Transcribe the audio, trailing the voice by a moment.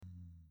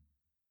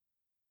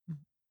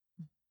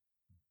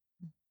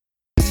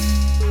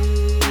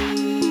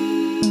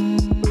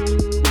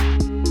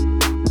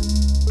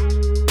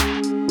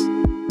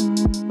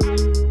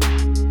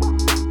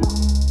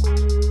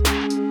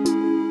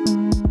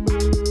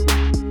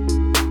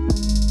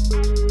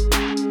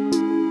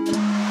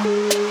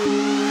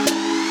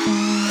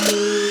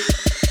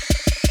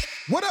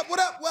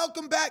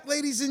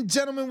Ladies and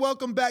gentlemen,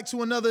 welcome back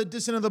to another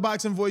edition of the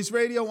Boxing Voice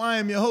Radio. I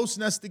am your host,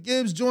 Nestor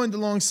Gibbs, joined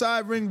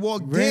alongside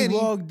Ringwalk Danny.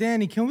 Ringwalk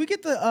Danny. Can we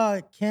get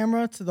the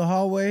camera to the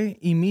hallway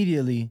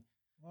immediately?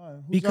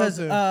 Right, because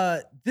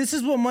this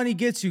is what money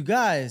gets you,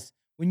 guys.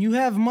 When you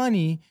have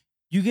money,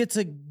 you get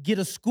to get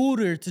a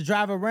scooter to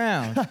drive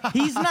around.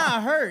 He's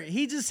not hurt.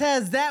 He just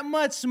has that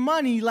much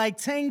money, like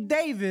Tank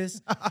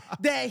Davis,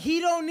 that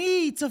he don't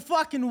need to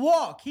fucking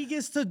walk. He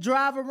gets to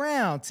drive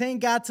around.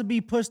 Tank got to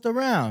be pushed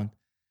around.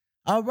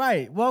 All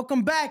right.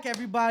 Welcome back,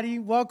 everybody.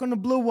 Welcome to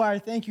Blue Wire.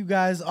 Thank you,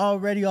 guys.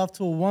 Already off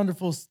to a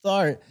wonderful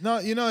start. No,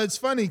 you know, it's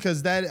funny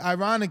because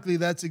ironically,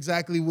 that's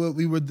exactly what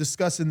we were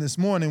discussing this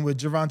morning with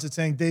Gervonta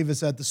Tank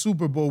Davis at the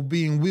Super Bowl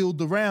being wheeled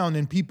around,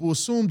 and people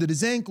assumed that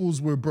his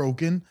ankles were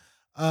broken.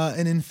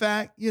 And in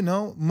fact, you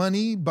know,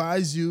 money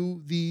buys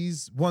you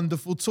these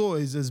wonderful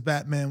toys, as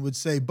Batman would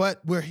say.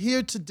 But we're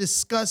here to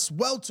discuss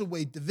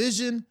welterweight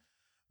division,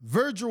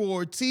 Virgil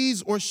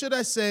Ortiz, or should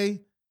I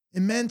say,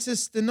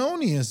 Imantas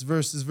Stenonius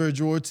versus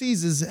Virgil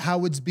Ortiz is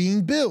how it's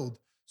being billed.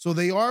 So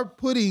they are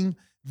putting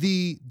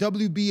the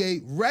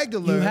WBA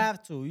regular. You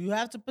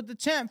have to put the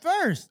champ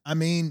first. I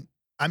mean,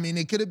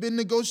 it could have been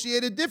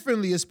negotiated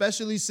differently,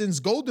 especially since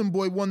Golden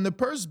Boy won the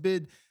purse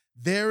bid.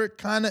 They're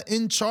kind of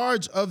in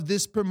charge of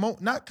this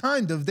not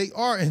kind of, they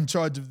are in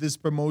charge of this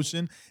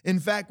promotion.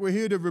 In fact, we're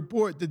here to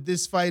report that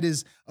this fight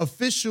is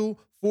official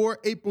for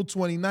April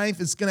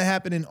 29th. It's going to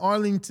happen in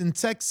Arlington,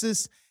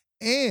 Texas,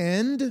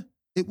 and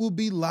it will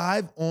be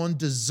live on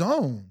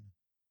DAZN.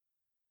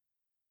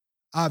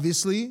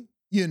 Obviously,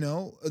 you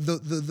know,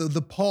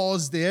 the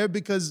pause there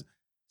because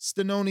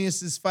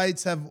Stenonius'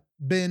 fights have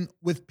been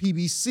with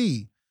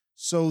PBC.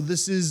 So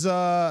this is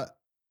one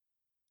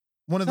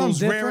of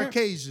those rare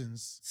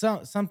occasions.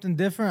 Something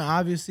different.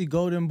 Obviously,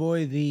 Golden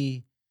Boy,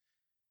 the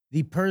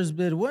purse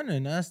bid winner.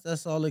 And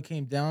that's all it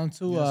came down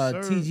to.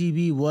 Yes,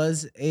 TGB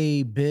was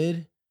a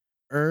bidder.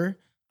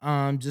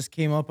 Just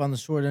came up on the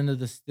short end of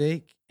the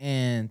stick,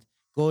 and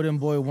Golden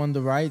Boy won the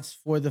rights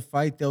for the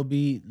fight. They'll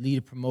be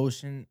lead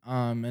promotion,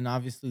 and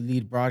obviously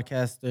lead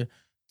broadcaster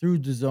through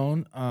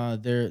DAZN,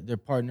 their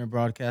partner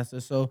broadcaster.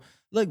 So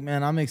look,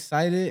 man, I'm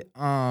excited.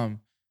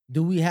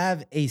 Do we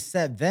have a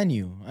set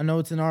venue? I know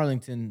it's in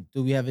Arlington.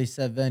 Do we have a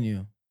set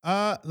venue?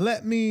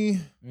 Let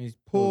me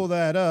pull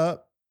that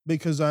up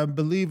because I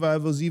believe I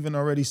was even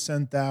already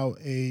sent out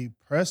a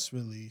press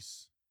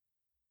release.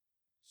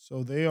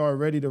 So they are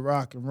ready to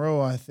rock and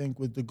roll, I think,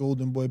 with the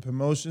Golden Boy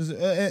Promotions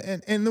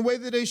and the way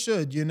that they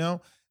should, you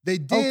know. They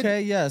did.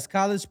 Okay, yes.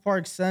 College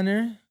Park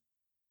Center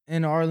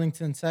in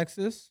Arlington,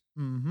 Texas.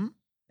 Mm-hmm.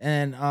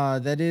 And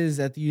that is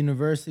at the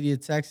University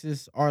of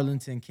Texas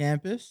Arlington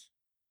campus.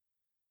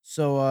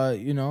 So,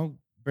 you know,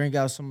 bring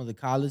out some of the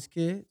college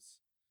kids.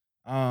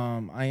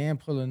 I am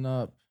pulling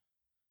up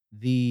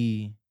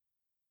the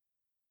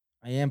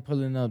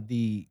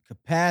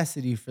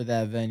capacity for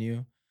that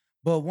venue.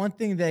 But one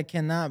thing that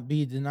cannot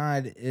be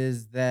denied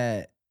is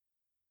that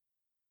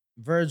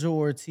Virgil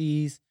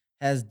Ortiz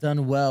has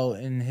done well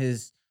in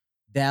his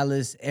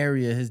Dallas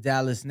area, his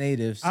Dallas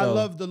native. So I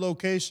love the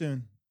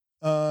location.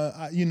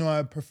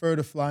 I prefer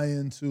to fly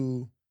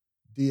into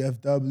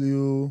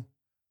DFW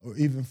or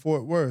even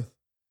Fort Worth.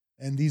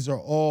 And these are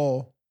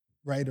all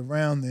right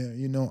around there.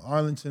 You know,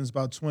 Arlington's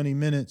about 20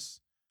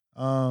 minutes,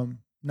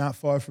 not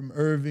far from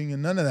Irving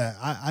and none of that.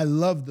 I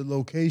love the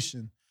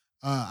location.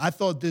 I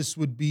thought this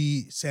would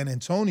be San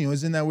Antonio.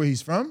 Isn't that where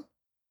he's from?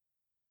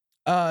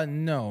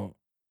 No.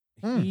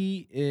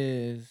 He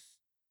is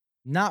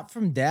not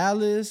from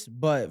Dallas,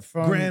 but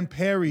from Grand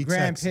Prairie,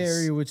 Texas.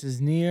 Prairie, which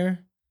is near.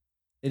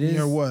 It is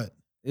near what?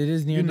 It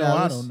is near I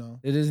Dallas. don't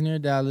know. It is near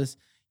Dallas.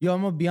 Yo,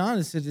 I'm gonna be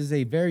honest. It is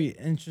a very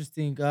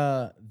interesting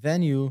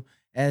venue,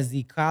 as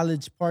the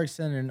College Park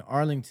Center in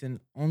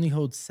Arlington only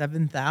holds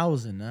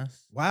 7,000.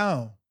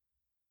 Wow,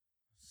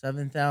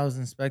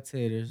 7,000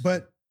 spectators.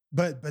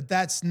 But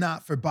that's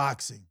not for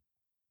boxing.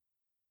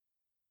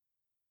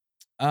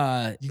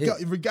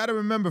 You got to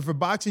remember, for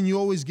boxing, you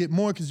always get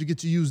more because you get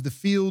to use the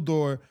field,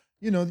 or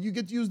you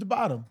get to use the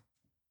bottom.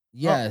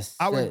 Yes,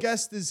 our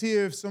guest is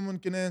here. If someone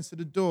can answer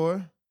the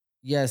door.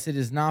 Yes, it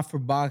is not for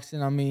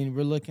boxing. I mean,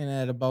 we're looking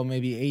at about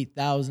maybe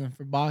 8,000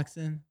 for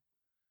boxing.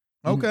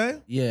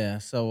 Okay. Yeah.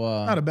 So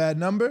not a bad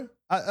number.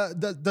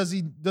 Does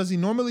he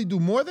normally do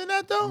more than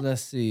that though?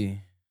 Let's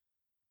see.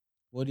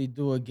 What do he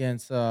do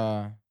against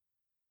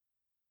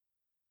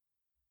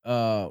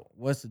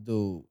what's the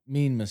dude?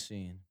 Mean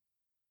Machine.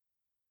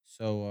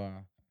 So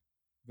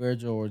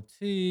Virgil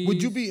Ortiz.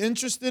 Would you be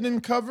interested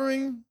in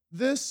covering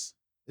this?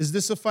 Is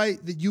this a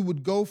fight that you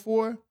would go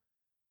for?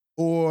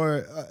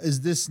 Or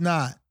is this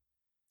not?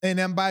 And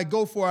then by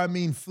go for, I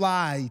mean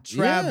fly,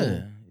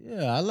 travel.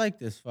 Yeah, I like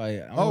this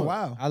fight.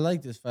 Wow. I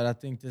like this fight. I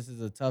think this is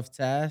a tough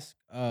task.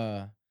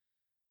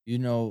 You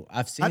know,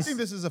 I think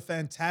this is a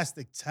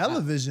fantastic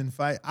television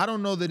fight. I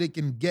don't know that it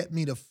can get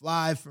me to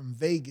fly from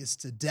Vegas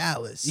to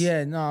Dallas.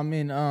 Yeah, no, I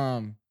mean,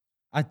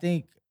 I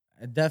think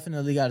I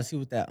definitely got to see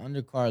what that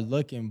undercard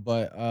looking,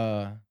 but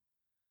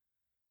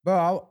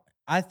bro,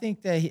 I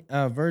think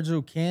that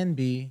Virgil can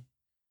be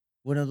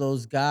one of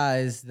those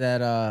guys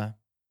that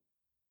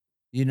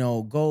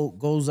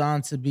goes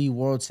on to be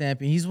world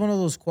champion. He's one of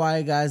those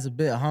quiet guys, a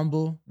bit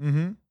humble. Mm-hmm.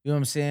 You know what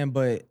I'm saying?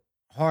 But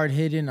hard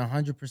hitting,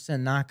 100%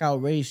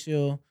 knockout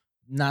ratio.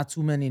 Not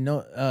too many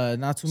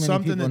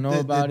Something people know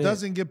about that it.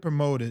 doesn't get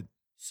promoted.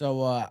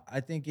 So I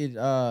think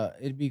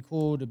it'd be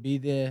cool to be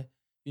there,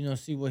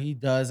 see what he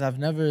does. I've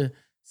never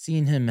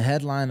seen him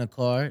headline a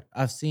card.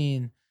 I've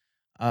seen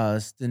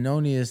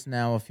Stenonius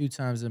now a few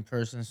times in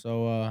person.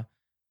 So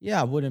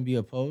yeah, I wouldn't be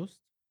opposed.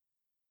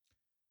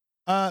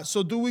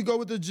 So do we go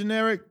with the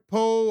generic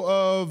poll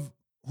of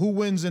who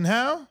wins and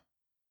how?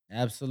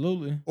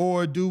 Absolutely.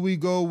 Or do we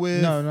go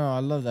with No, I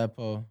love that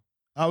poll.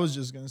 I was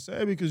just gonna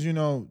say because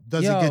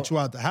does it Yo, get you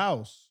out the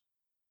house?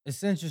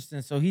 it's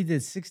interesting. So he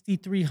did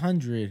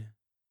 6,300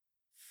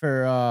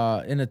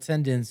 for in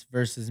attendance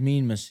versus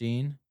Mean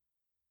Machine.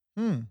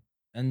 Hmm.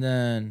 And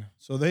then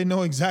So they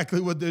know exactly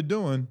what they're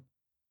doing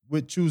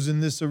with choosing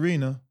this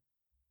arena.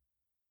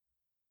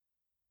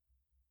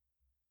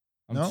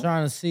 I'm No?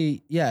 trying to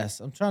see. Yes,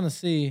 I'm trying to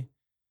see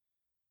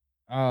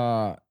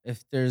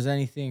if there's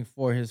anything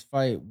for his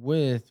fight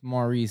with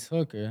Maurice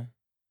Hooker.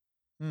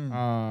 Hmm.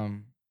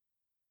 Um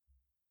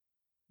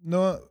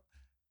No,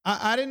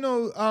 I didn't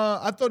know.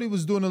 I thought he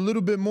was doing a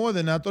little bit more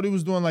than that. I thought he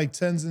was doing like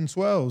 10s and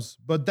 12s.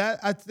 But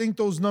I think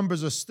those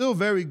numbers are still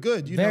very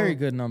good. very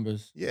good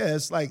numbers. Yeah,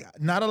 it's like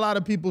not a lot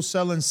of people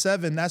selling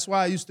 7. That's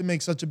why I used to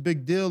make such a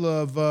big deal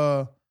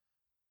of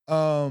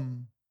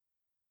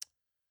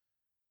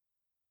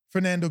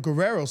Fernando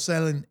Guerrero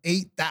selling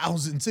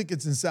 8,000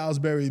 tickets in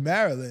Salisbury,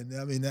 Maryland.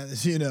 I mean,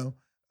 that's,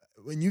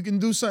 when you can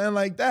do something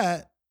like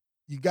that,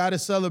 you got to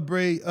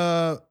celebrate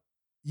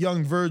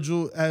young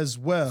Virgil as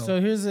well. So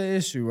here's the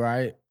issue,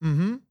 right?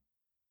 Mm-hmm.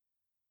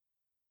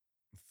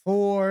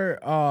 For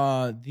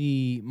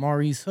the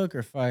Maurice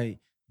Hooker fight,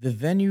 the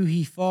venue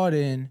he fought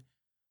in,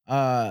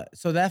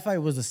 so that fight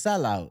was a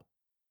sellout.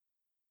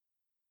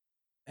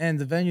 And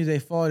the venue they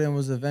fought in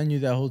was a venue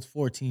that holds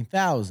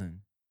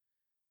 14,000.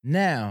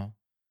 Now,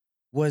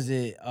 was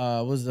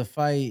the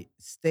fight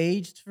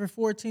staged for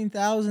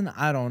 14,000?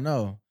 I don't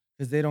know,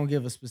 because they don't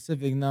give a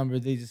specific number.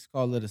 They just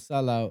call it a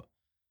sellout.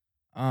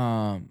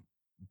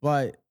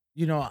 But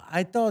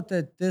I thought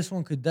that this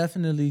one could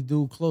definitely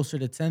do closer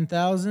to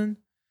 10,000.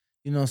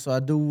 So I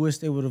do wish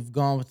they would have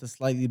gone with a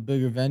slightly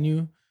bigger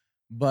venue.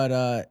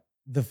 But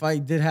the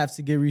fight did have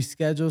to get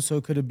rescheduled, so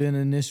it could have been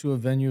an issue of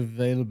venue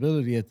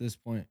availability at this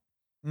point.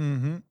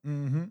 Mm-hmm.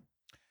 Mm-hmm.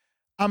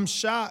 I'm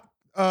shocked.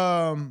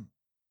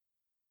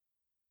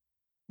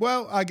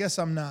 Well, I guess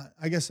I'm not.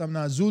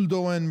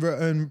 Zuldo and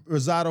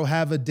Rosado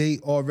have a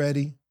date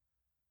already.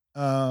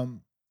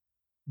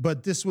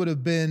 But this would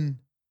have been,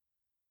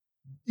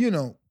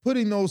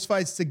 putting those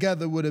fights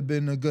together would have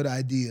been a good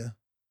idea.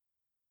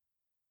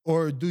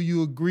 Or do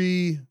you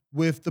agree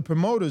with the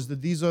promoters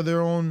that these are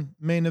their own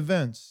main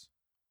events?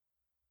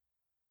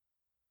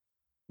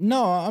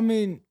 No, I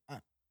mean,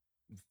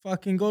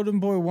 fucking Golden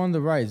Boy won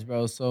the rights,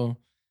 bro. So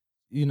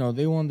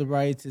they won the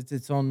rights. It's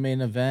its own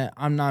main event.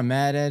 I'm not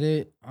mad at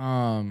it.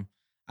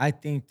 I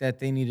think that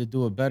they need to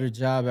do a better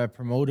job at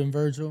promoting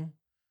Virgil.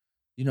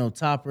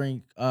 Top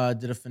Rank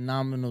did a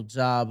phenomenal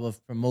job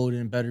of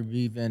promoting Better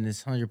Beef and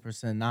his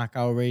 100%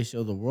 knockout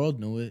ratio. The world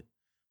knew it.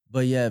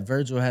 But yeah,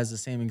 Virgil has the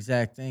same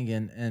exact thing.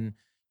 And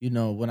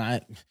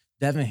when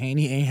Devin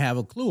Haney ain't have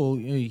a clue,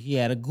 he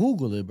had to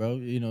Google it, bro.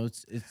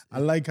 It's I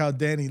like how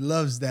Danny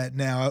loves that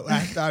now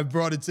after I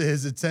brought it to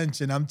his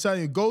attention. I'm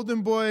telling you,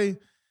 Golden Boy,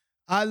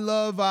 I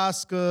love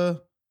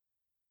Oscar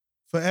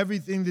for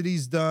everything that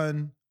he's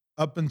done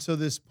up until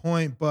this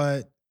point,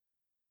 but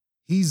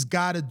he's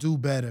got to do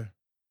better.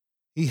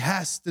 He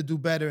has to do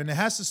better, and it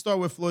has to start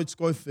with Floyd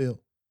Schofield.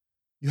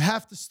 You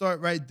have to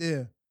start right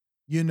there.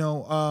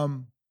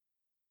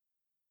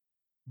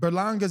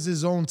 Berlanga's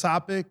his own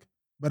topic,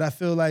 but I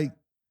feel like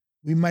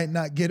we might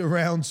not get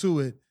around to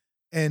it.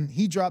 And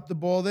he dropped the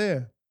ball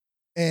there.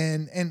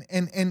 And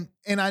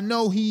I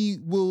know he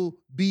will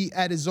be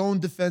at his own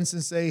defense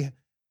and say,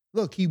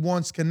 look, he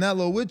wants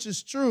Canelo, which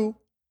is true,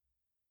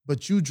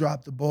 but you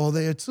dropped the ball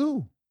there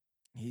too.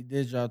 He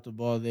did drop the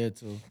ball there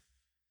too.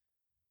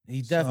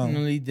 He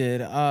definitely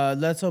did.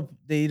 Let's hope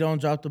they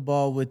don't drop the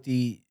ball with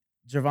the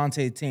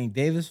Gervonta Tank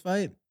Davis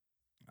fight.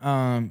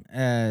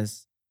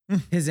 As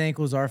his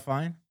ankles are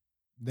fine.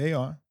 They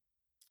are.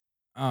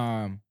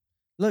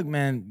 Look,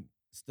 man,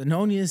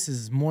 Stenonius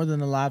is more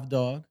than a live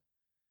dog.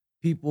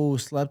 People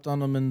slept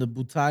on him in the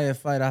Butaya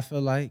fight, I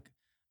feel like.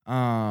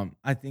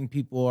 I think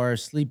people are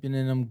sleeping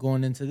in him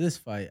going into this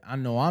fight. I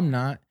know I'm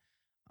not.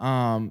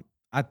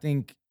 I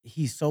think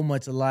he's so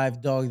much a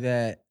live dog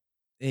that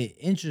it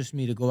interests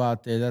me to go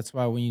out there. That's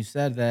why when you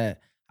said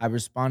that, I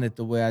responded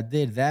the way I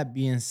did. That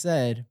being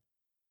said,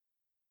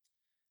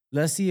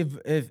 let's see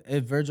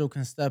if Virgil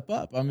can step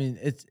up. I mean,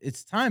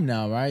 it's time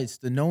now, right?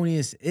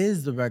 Stenonius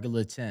is the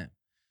regular champ.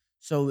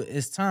 So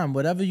it's time.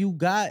 Whatever you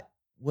got,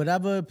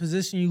 whatever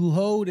position you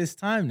hold, it's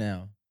time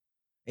now.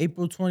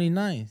 April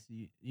 29th,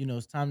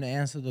 it's time to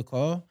answer the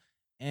call.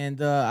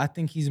 And I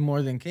think he's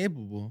more than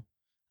capable.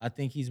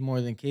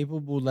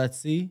 Let's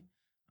see.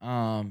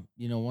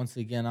 Once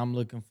again, I'm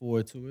looking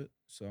forward to it.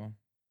 So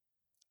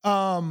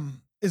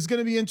it's going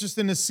to be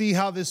interesting to see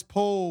how this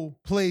poll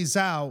plays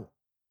out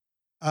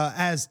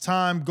as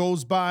time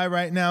goes by.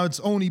 Right now, it's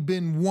only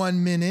been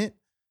 1 minute.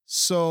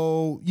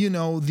 So,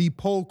 the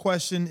poll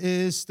question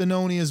is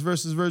Stenonius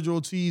versus Virgil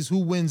Ortiz, who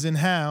wins and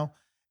how?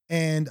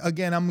 And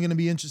again, I'm going to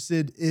be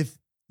interested if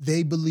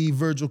they believe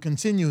Virgil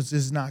continues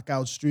his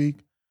knockout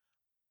streak,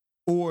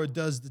 or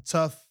does the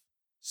tough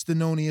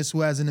Stenonius,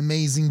 who has an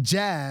amazing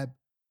jab,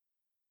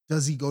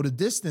 does he go to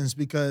distance?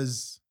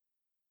 Because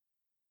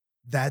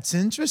that's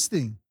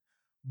interesting.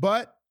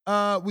 But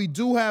we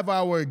do have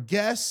our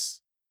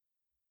guest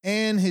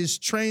and his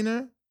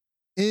trainer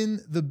in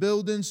the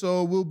building,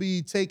 so we'll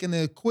be taking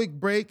a quick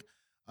break.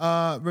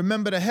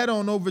 Remember to head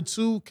on over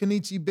to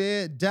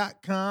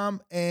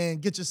KenichiBear.com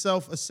and get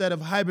yourself a set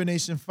of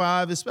Hibernation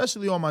 5,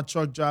 especially all my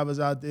truck drivers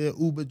out there,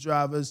 Uber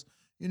drivers.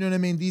 You know what I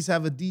mean? These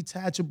have a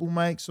detachable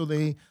mic, so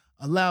they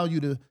allow you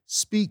to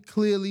speak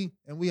clearly,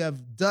 and we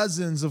have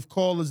dozens of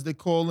callers that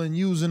call in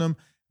using them.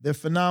 They're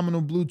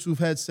phenomenal Bluetooth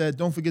headset.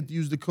 Don't forget to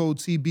use the code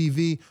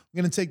TBV.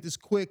 We're going to take this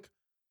quick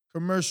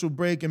commercial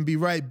break and be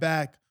right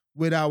back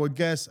with our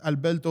guest,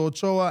 Alberto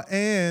Ochoa,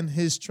 and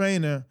his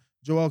trainer,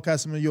 Joel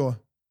Casamayor.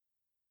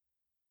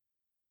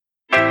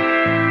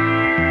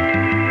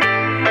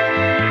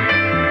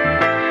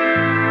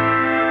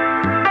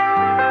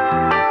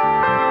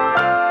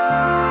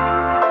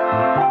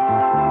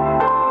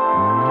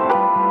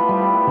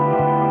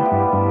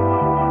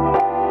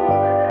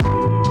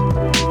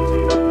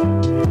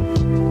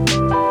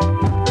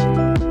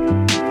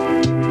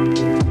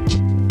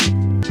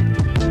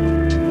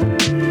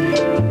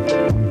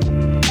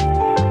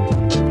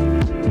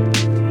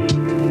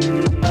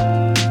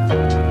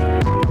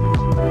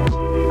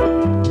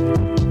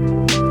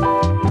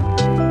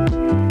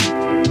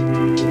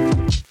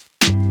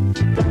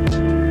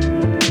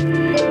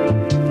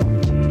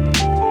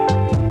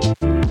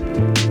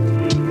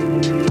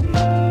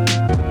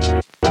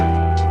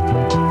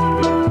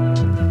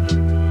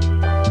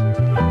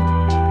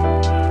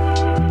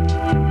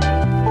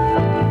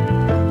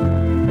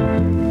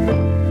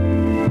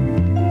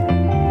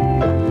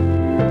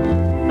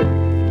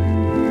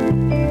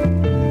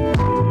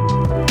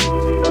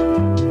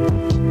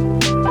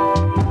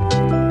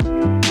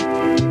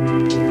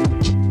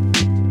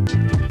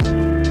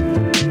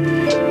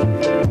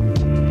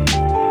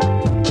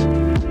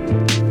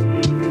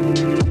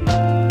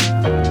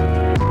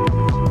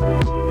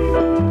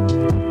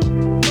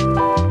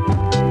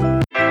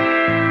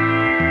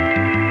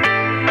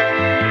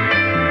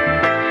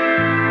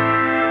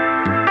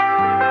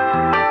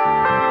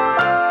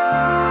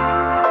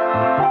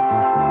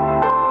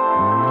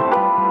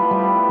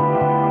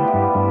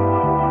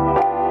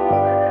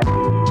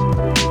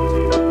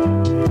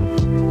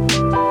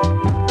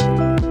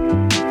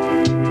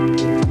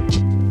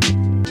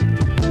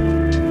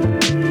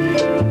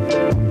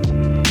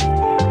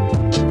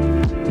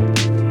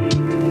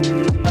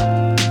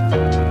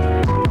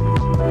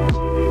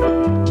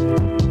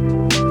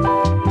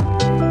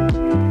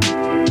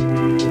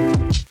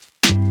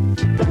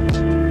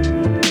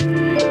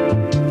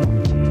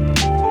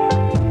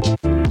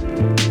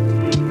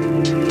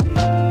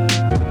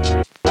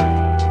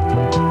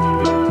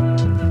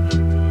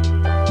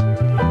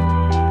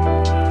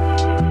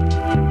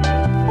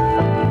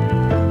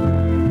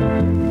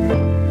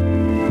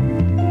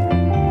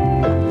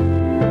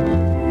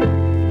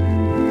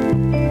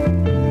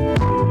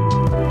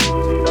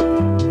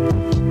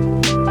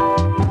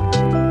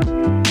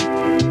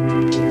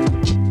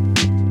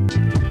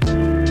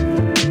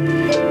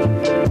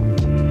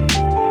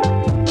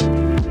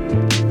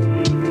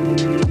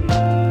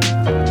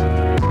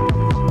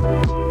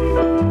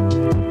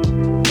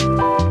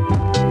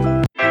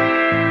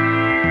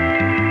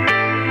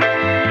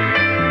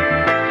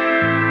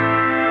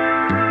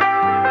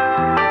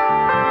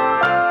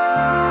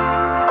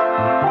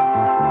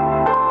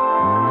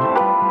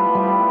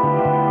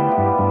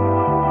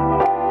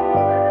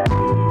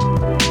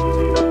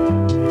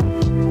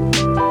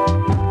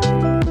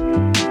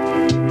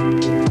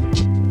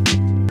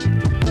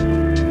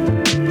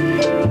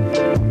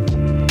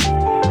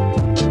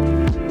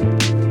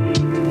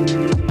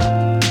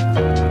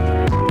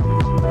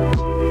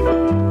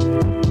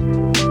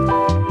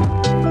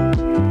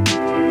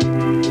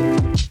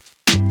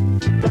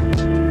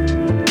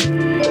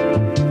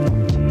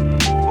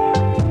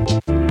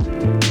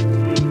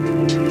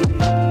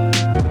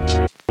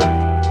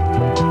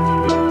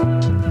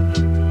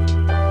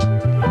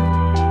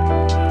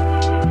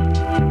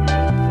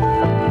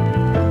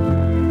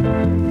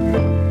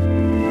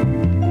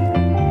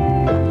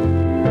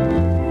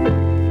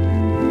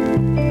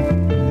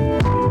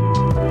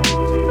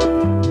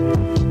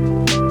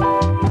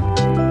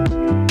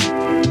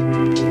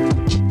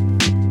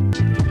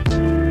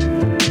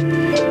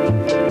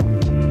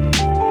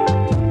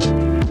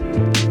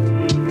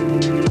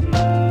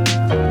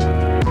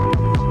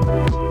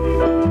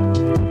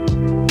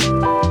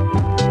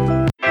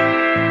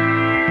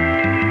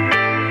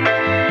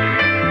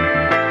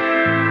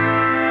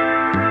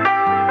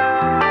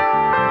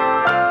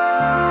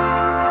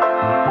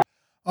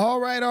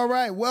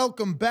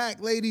 welcome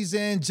back, ladies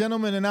and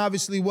gentlemen, and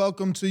obviously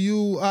welcome to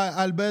you,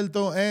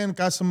 Alberto and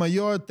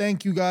Casamayor.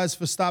 Thank you guys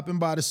for stopping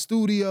by the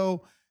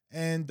studio.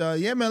 And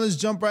yeah, man, let's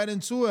jump right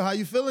into it. How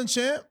you feeling,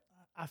 champ?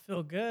 I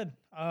feel good.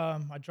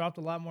 I dropped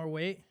a lot more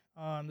weight.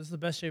 This is the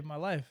best shape of my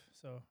life,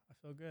 so I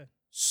feel good.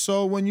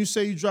 So when you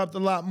say you dropped a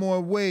lot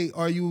more weight,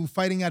 are you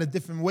fighting at a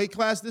different weight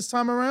class this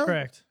time around?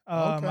 Correct.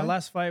 Okay. My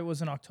last fight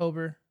was in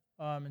October,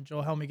 and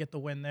Joel helped me get the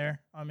win there.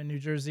 I'm in New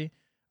Jersey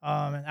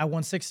at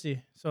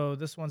 160. So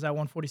this one's at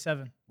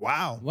 147.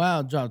 Wow.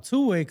 Wow, dropped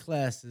 2 weight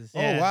classes.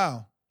 Yeah. Oh,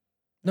 wow.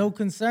 No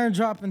concern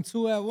dropping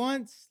 2 at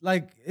once?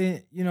 Like,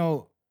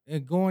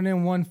 going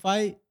in one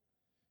fight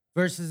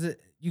versus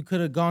you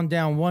could have gone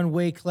down 1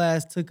 weight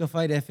class, took a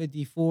fight at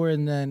 54,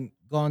 and then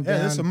gone Yeah,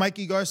 down. that's a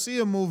Mikey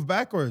Garcia move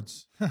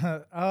backwards.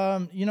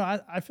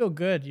 I feel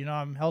good.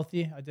 I'm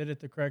healthy. I did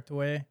it the correct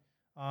way.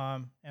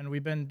 And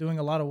we've been doing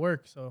a lot of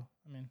work. So,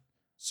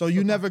 So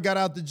you never got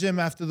out the gym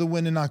after the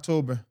win in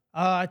October?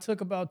 I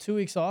took about 2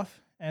 weeks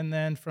off. And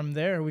then from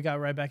there, we got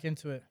right back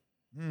into it.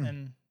 Mm.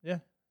 And yeah,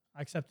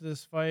 I accepted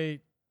this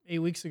fight 8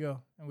 weeks ago.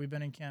 And we've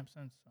been in camp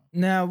since. So.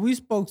 Now, we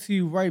spoke to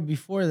you right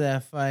before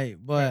that fight,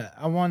 but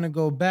I want to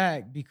go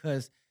back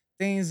because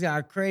things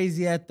got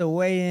crazy at the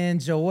weigh-in.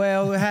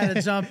 Joel had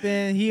to jump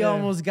in. He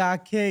almost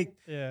got kicked.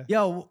 Yeah.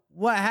 Yo,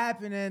 what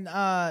happened? And,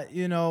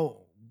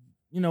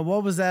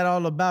 what was that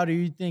all about? Or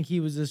you think he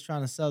was just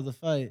trying to sell the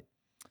fight?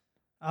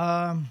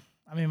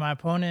 My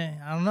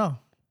opponent, I don't know.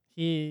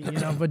 He,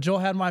 but Joel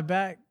had my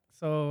back.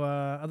 So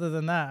other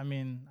than that,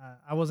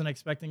 I wasn't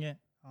expecting it.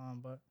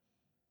 But at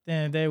the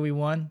end of the day, we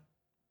won.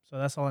 So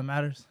that's all that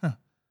matters.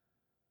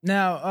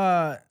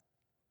 Now,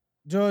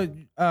 Joe,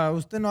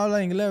 usted no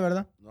habla inglés,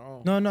 ¿verdad?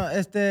 No.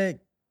 No,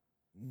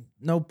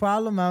 no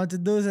problem. I'll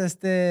introduce,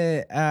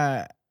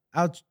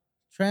 I'll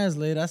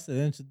translate. I said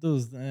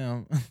introduce,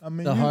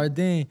 the hard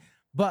thing.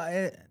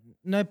 But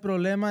no hay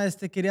problema.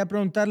 Quería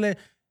preguntarle,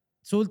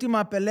 su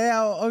última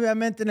pelea,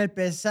 obviamente en el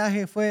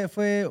pesaje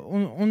fue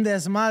un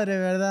desmadre,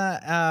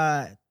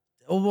 ¿verdad?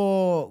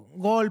 Hubo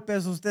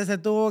golpes, usted se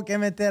tuvo que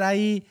meter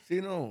ahí.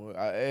 Sí, no.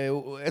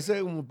 Ese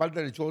es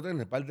parte del show,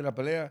 ¿entiendes? Parte de la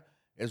pelea.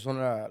 Esas son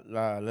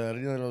la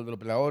línea de los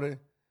peleadores.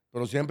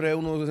 Pero siempre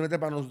uno se mete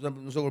para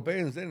no se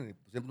golpeen, ¿entiendes?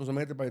 Siempre uno se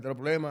mete para evitar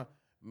problemas,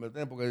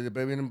 ¿entiendes? Porque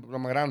después vienen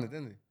problemas grandes,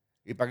 ¿entiendes?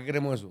 ¿Y para qué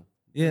queremos eso?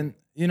 And,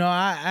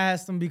 I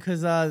asked him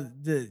because,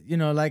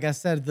 like I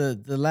said,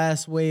 the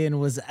last weigh-in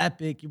was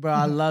epic. Bro,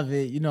 I love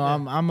it.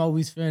 I'm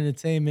always for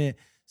entertainment.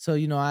 So,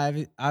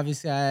 I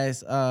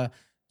asked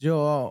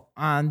Joe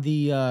on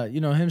the,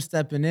 him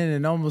stepping in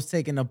and almost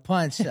taking a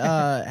punch,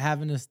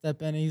 having to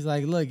step in. And he's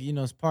like, look,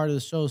 it's part of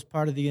the show, it's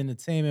part of the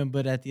entertainment.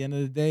 But at the end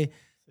of the day,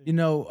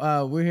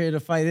 we're here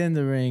to fight in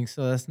the ring.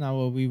 So that's not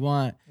what we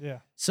want. Yeah.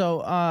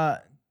 So,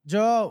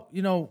 Joe,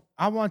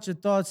 I want your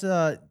thoughts.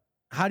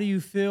 How do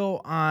you feel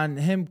on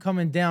him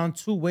coming down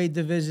 2 weight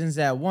divisions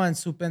at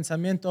once? Su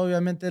pensamiento,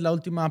 obviamente, la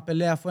última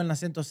pelea fue en la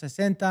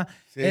 160,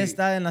 sí.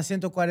 Esta en la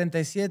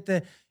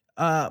 147.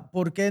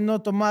 ¿Por qué no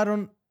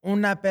tomaron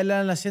una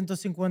pelea en la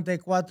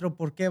 154?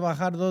 ¿Por qué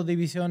bajar 2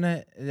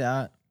 divisiones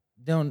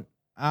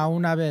a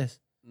una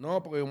vez?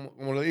 No, porque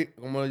como le dije,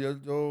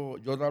 yo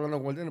estaba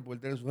hablando con él, porque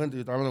él tiene su gente,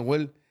 yo estaba hablando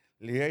con él,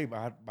 le dije, hey,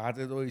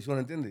 bájate 2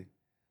 divisiones, ¿entiendes?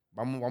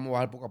 Vamos a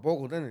bajar poco a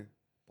poco, ¿entiendes?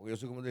 Porque yo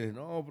soy como te dije,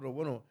 no, pero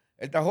bueno,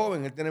 él está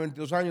joven, él tiene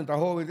 22 años, está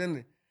joven,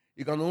 ¿entiendes?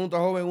 Y cuando uno está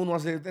joven, uno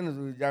hace,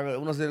 ¿entiendes? Ya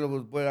uno hace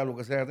lo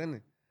que sea,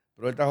 ¿entiendes?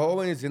 Pero él está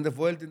joven y se siente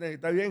fuerte, ¿entiendes?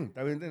 Está bien,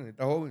 ¿entiendes?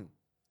 Está joven.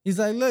 He's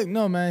like, look,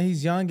 no, man,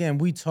 he's young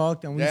and we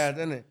talked and we... Ya,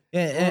 ¿entiendes?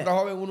 Uno está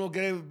joven, uno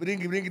quiere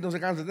brinque y no se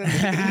cansa,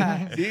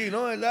 ¿entiendes? Sí,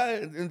 no,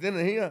 ¿verdad?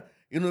 ¿Entiendes?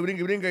 Y uno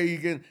brinca y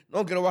que,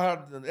 no, quiero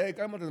bajar. Hey,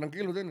 cálmate,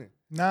 tranquilo, ¿entiendes?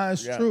 Nah,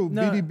 it's Yeah. true.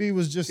 No. BDB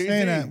was just Sí,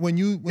 saying sí. that when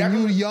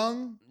you're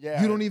young, Yeah.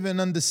 you don't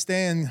even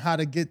understand how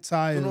to get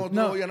tired. Tú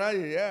no oyes a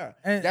nadie, ya.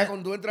 Ya Eh,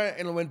 cuando tú entras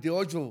en los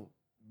 28,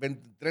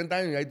 30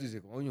 años, ahí tú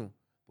dices, coño,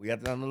 pues ya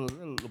te dan los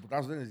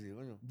putazos, ¿entiendes?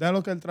 Coño. Da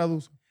lo que él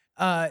traduce.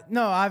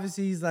 No,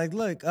 obviously he's like,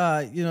 look,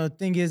 the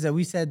thing is that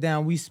we sat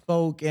down, we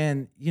spoke,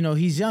 and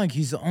he's young.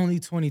 He's only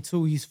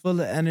 22. He's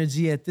full of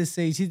energy at this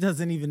age. He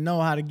doesn't even know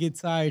how to get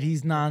tired.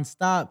 He's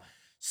nonstop.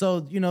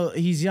 So,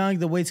 he's young.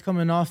 The weight's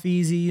coming off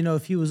easy.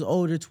 If he was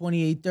older,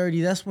 28,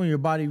 30, that's when your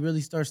body really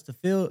starts to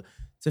feel it,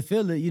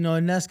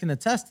 and Ness can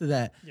attest to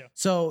that. Yeah.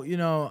 So,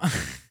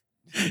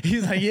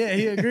 he's like, yeah,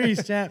 he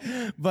agrees, champ.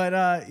 But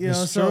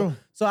It's true.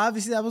 so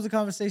obviously that was a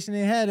conversation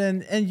they had,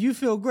 and you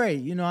feel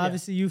great.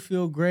 Obviously you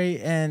feel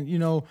great, and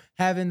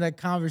having that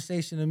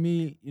conversation to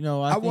me,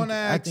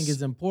 I think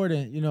is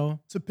important.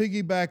 To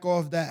piggyback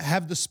off that,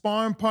 have the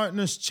sparring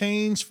partners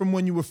changed from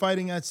when you were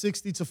fighting at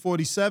 60 to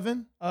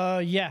 47?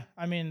 Yeah.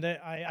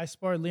 I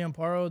sparred Liam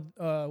Paro,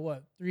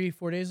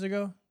 3-4 days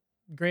ago.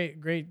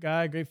 Great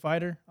guy, great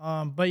fighter.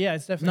 But yeah,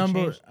 it's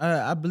definitely changed.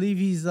 I believe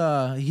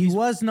he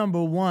was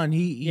number 1.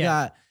 He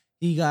got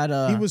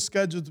He was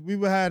scheduled. We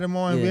had him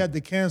on. Yeah. We had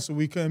to cancel.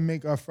 We couldn't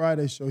make our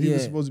Friday show. He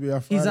was supposed to be our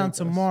Friday. He's on guest.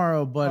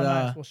 tomorrow, but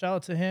nice. Well, shout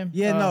out to him.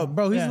 yeah, no,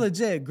 bro, he's yeah.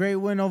 legit. Great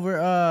win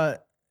over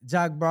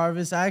Jack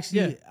Barvis. I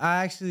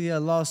actually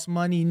lost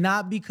money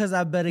not because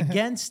I bet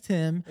against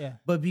him, Yeah.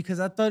 but because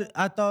I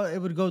thought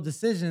it would go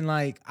decision.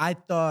 Like I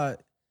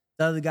thought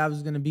the other guy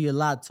was gonna be a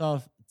lot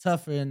tougher.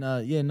 And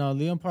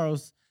Liam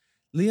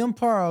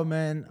Paro,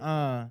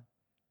 man.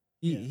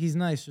 He's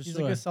nice for He's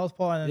sure. a good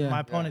southpaw, and Yeah. my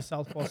opponent's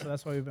southpaw, so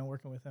that's why we've been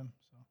working with him.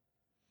 So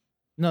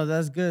No,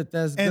 that's good.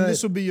 That's And good.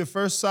 this will be your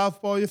first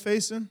southpaw you're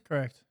facing?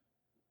 correct.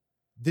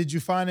 Did you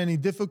find any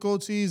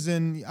difficulties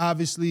in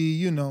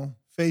obviously,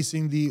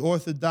 facing the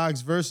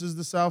orthodox versus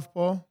the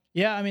southpaw?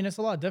 Yeah, I mean it's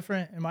a lot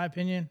different in my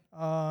opinion.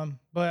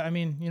 But I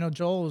mean,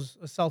 Joel's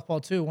a southpaw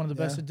too, one of the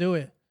best to do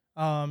it.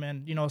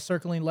 And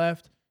circling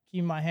left,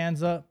 keeping my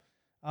hands up,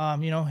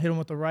 hit him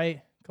with the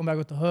right, come back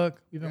with the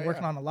hook. We've been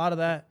working on a lot of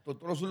that.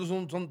 Todos los zurdos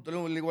son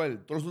igual.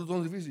 Todos los zurdos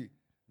son difíciles.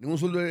 Ningún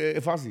zurdo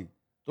es fácil.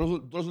 Todos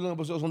los zurdos en el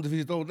boxeo son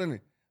difíciles todos,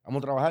 ¿entiendes? Vamos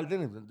a trabajar,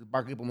 ¿entiendes?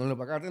 Para que ponerlo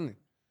para acá, ¿entiendes?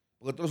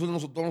 Porque todos los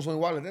zurdos todos no son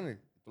iguales, ¿entiendes?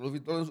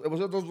 El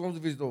boxeo todos son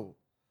difíciles todos.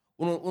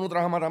 Uno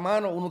trabaja más a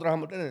mano, uno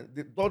trabaja más,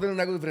 ¿entiendes? Todos tienen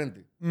algo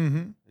diferente.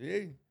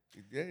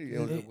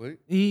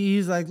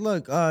 He's like,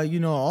 look,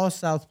 all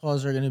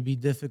southpaws are going to be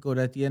difficult.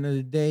 At the end of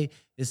the day,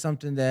 it's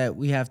something that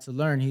we have to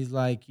learn. He's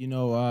like,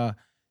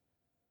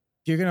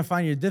 you're going to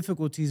find your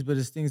difficulties, but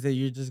it's things that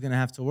you're just going to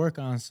have to work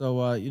on.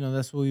 So,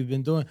 that's what we've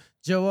been doing.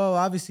 Joel,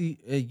 obviously,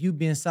 you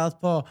being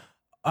southpaw,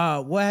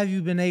 what have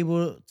you been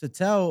able to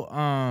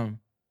tell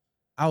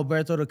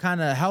Alberto to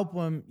kind of help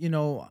him?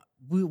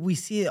 We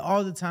see it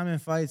all the time in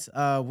fights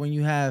when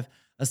you have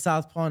a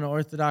southpaw and an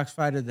orthodox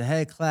fighter, the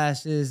head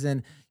clashes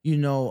and,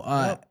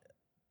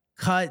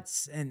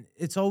 cuts, and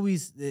it's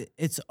always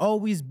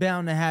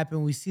bound to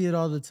happen. We see it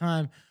all the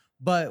time.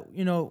 But,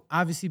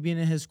 obviously being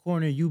in his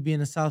corner, you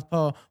being a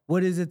southpaw,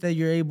 what is it that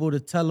you're able to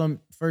tell him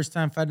first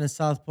time fighting a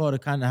southpaw to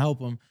kind of help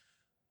him?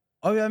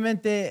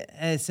 Obviamente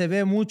se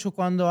ve mucho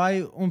cuando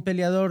hay un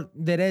peleador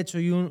derecho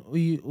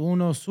y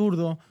uno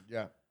zurdo.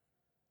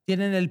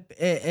 Tienen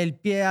el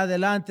pie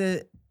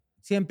adelante,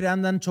 siempre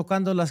andan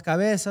chocando las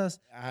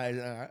cabezas.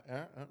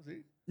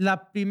 Sí.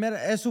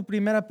 Es su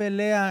primera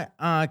pelea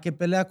que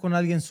pelea con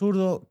alguien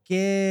zurdo.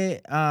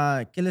 ¿Qué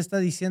le está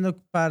diciendo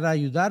para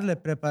ayudarle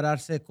a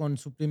prepararse con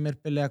su primer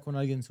pelea con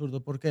alguien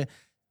zurdo? Porque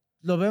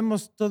lo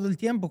vemos todo el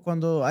tiempo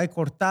cuando hay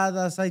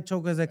cortadas, hay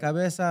choques de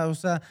cabeza. O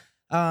sea,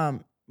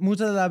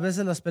 muchas de las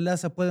veces las peleas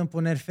se pueden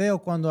poner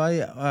feo cuando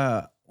hay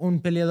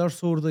un peleador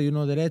zurdo y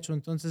uno derecho.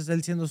 Entonces,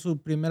 él siendo su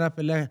primera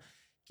pelea,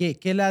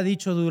 ¿qué le ha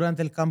dicho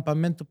durante el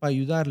campamento para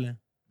ayudarle?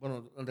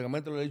 Bueno, durante el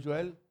campamento le he dicho a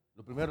él,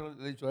 lo primero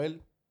le he dicho a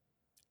él.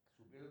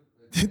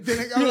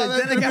 Tiene que hablar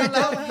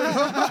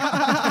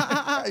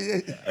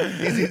Sí.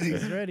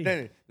 He's ready.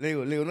 Nene, le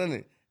digo,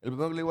 nene, el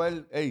primero que le digo a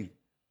él, hey,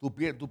 tu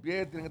pie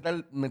tiene que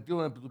estar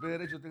metido, tu pie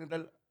derecho tiene que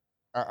estar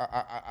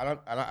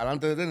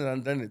adelante del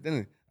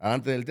tenis,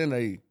 adelante del tenis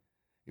ahí.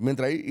 Y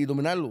mientras ahí, y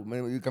dominarlo,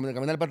 y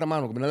caminar para la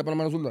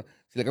mano zurda.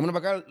 Si le camina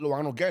para acá, lo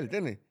van a noquear,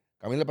 ¿entiendes?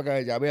 Camina para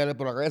acá, ya véale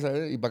por la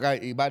cabeza, y para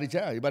acá, y va a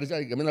richar, y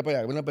camina para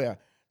allá.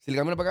 Si le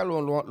camina para acá,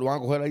 lo van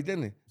a coger ahí,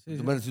 ¿entiendes? Sí.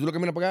 Si tú lo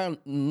caminas para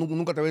acá,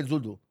 nunca te ve el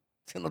zurdo.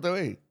 No te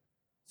ve.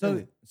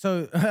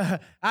 So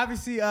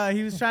obviously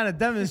he was trying to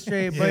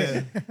demonstrate,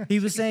 but he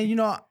was saying,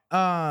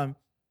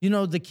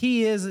 the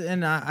key is,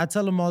 and I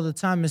tell him all the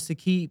time, is to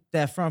keep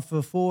that front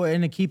foot forward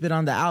and to keep it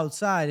on the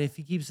outside. If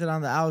he keeps it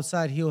on the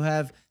outside, he'll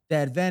have the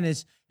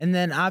advantage. And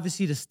then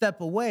obviously to step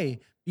away,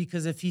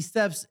 because if he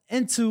steps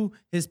into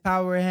his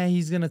power hand,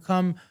 he's going to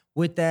come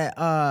with that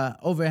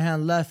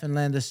overhand left and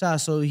land the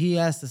shot. So he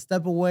has to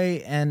step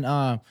away and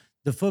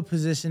the foot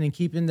position and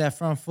keeping that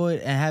front foot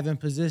and having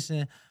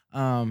position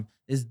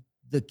is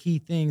the key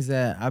things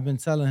that I've been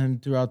telling him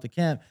throughout the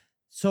camp.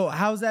 So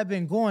how's that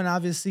been going?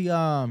 Obviously,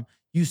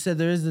 you said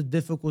there is the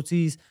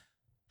difficulties.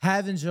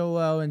 Having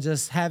Joel and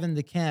just having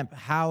the camp,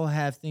 how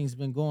have things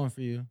been going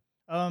for you?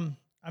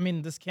 I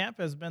mean, this camp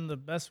has been the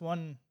best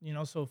one,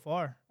 so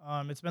far.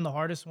 It's been the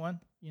hardest one.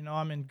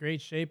 I'm in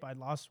great shape. I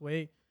lost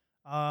weight.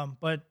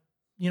 But,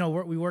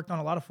 we worked on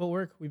a lot of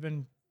footwork. We've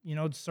been,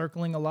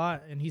 circling a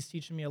lot, and he's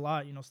teaching me a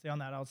lot, stay on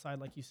that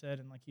outside, like you said,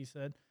 and like he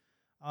said.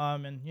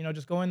 And,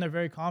 just go in there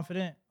very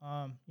confident.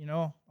 I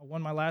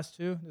won my last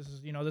two.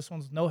 This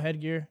one's no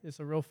headgear. It's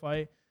a real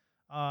fight.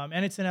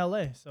 And it's in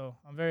LA. So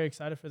I'm very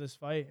excited for this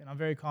fight, and I'm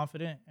very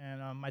confident,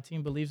 and my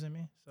team believes in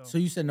me. So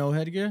you said no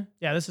headgear?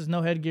 Yeah, this is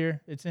no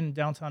headgear. It's in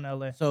downtown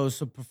LA. So it's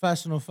a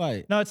professional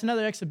fight? No, it's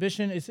another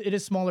exhibition. It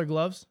is smaller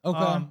gloves.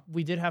 Okay.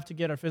 We did have to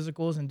get our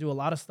physicals and do a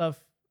lot of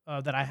stuff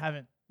that I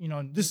haven't,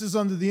 This is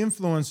under the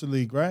Influencer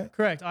League, right?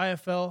 Correct,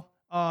 IFL.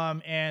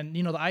 And,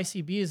 the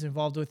ICB is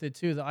involved with it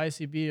too. The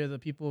ICB are the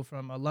people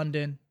from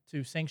London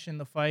to sanction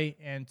the fight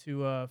and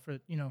to,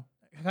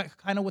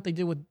 kind of what they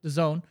did with the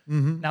Zone.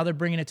 Now they're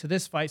bringing it to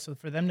this fight. So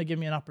for them to give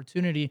me an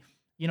opportunity,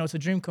 it's a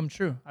dream come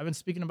true. I've been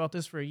speaking about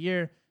this for a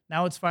year.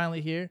 Now it's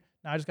finally here.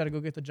 Now I just got to go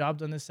get the job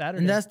done this Saturday.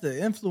 And that's the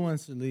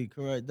Influencer League,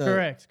 correct?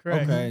 Correct.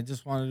 Okay,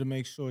 just wanted to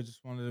make sure.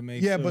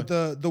 Yeah, but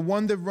the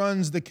one that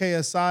runs the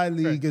KSI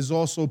League is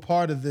also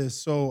part of this.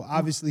 So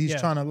obviously he's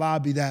trying to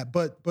lobby that.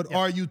 But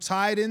are you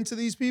tied into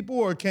these people,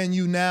 or can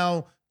you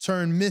now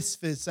turn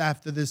Misfits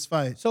after this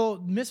fight?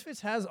 So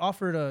Misfits has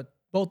offered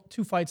both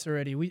 2 fights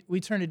already. We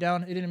turned it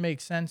down. It didn't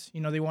make sense.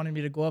 You know, they wanted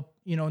me to go up,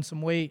 you know, in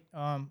some weight,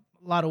 a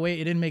lot of weight.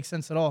 It didn't make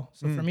sense at all.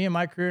 So for me in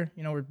my career,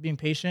 you know, we're being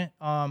patient.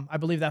 I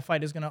believe that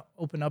fight is going to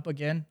open up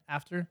again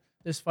after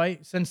this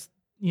fight, since,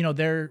 you know,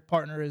 their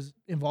partner is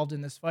involved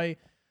in this fight.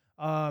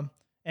 And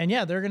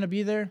yeah, they're going to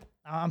be there.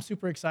 I'm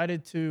super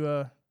excited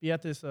to be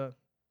at this, to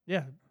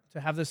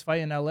have this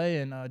fight in LA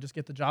and just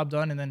get the job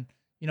done, and then,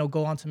 you know,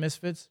 go on to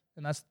Misfits.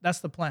 And that's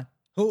the plan.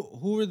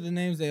 Who were the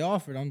names they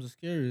offered? I'm just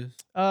curious.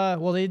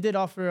 Well, they did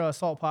offer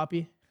Salt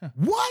Poppy.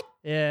 What?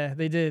 Yeah,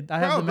 they did. I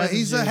have Bro, the but messages.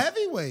 he's a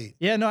heavyweight.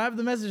 Yeah, no, I have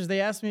the messages.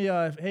 They asked me,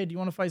 hey, do you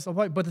want to fight Salt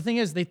Poppy? But the thing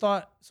is, they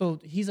thought, so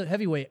he's a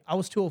heavyweight. I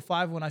was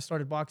 205 when I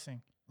started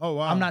boxing. Oh,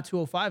 wow. I'm not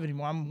 205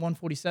 anymore. I'm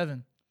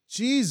 147.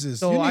 Jesus.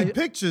 So you need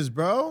pictures,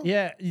 bro.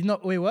 Yeah, you know,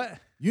 wait, what?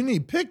 You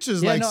need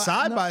pictures Yeah, like no,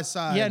 side no, by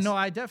side. Yeah, no,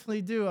 I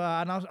definitely do.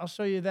 And I'll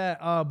show you that.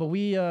 But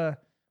we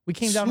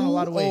came down on a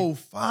lot of weight.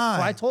 205.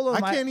 So I told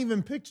him I can't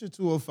even picture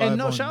 205. And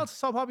no, on shout you. out to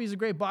Salt Poppy. He's a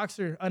great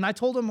boxer. And I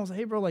told him, I was like,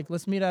 hey, bro, like,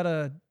 let's meet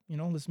at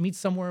let's meet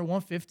somewhere at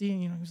 150.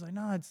 You know, he was like,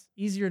 no, it's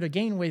easier to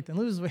gain weight than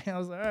lose weight. I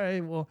was like, all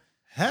right, well.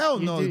 Hell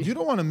You no. do- You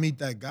don't want to meet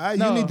that guy.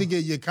 No. You need to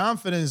get your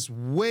confidence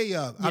way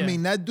up. I Yeah.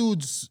 mean, that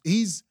dude's,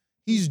 he's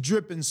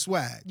dripping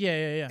swag.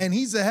 Yeah. And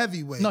he's a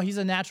heavyweight. No, he's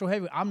a natural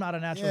heavyweight. I'm not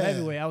a natural Yeah.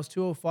 heavyweight. I was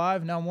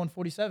 205. Now I'm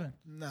 147.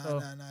 Nah, So-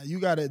 nah. You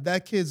got to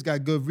that kid's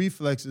got good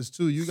reflexes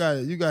too. You got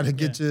to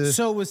get your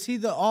So was he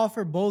the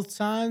offer both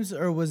times,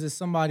 or was it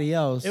somebody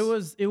else? It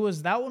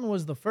was that one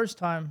was the first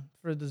time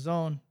for the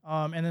zone.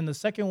 And then the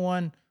second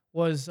one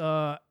was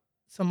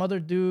some other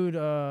dude.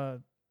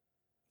 fucking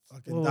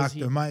what was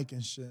Dr. he? Mike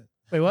and shit.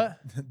 Wait, what?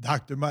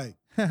 Dr. Mike.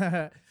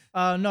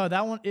 No,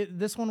 that one.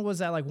 This one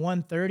was at like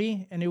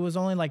 130, and it was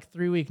only like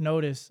 3-week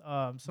notice.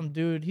 Some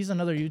dude, he's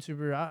another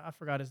YouTuber. I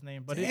forgot his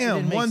name, but it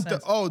Damn, didn't make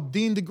sense.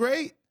 Dean the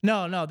Great?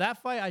 No,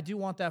 that fight, I do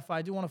want that fight.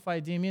 I do want to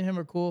fight Dean. Me and him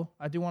are cool.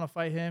 I do want to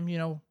fight him. You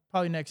know,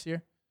 probably next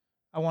year.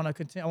 I want to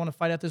continue. I want to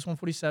fight at this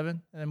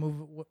 147 and then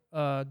move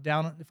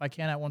down if I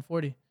can at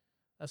 140.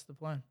 That's the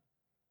plan.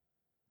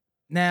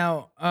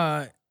 Now,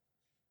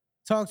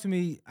 talk to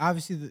me.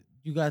 Obviously,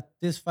 you got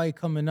this fight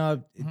coming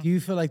up. Mhm. Do you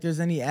feel like there's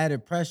any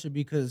added pressure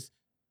because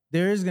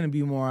there is going to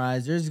be more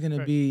eyes? There's going to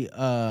Correct. be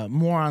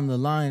more on the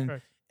line,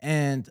 Correct.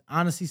 and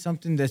honestly,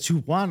 something that you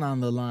want on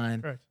the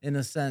line Correct. in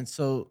a sense.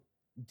 So,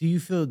 do you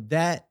feel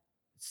that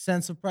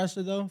sense of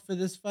pressure though for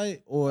this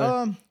fight, or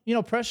You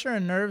know, pressure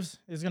and nerves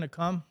is gonna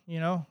come. You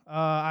know,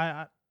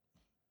 I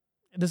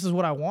this is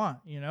what I want.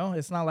 You know,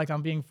 it's not like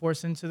I'm being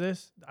forced into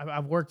this.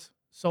 I've worked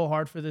so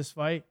hard for this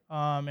fight.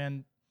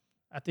 And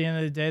at the end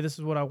of the day, this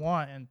is what I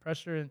want. And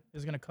pressure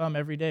is gonna come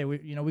every day.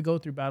 We go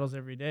through battles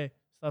every day.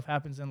 Stuff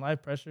happens in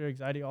life, pressure,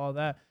 anxiety, all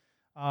that.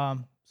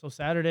 So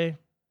Saturday,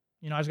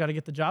 you know, I just got to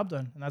get the job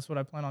done, and that's what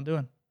I plan on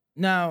doing.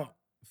 now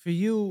for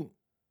you?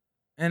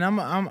 And I'm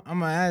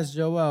gonna ask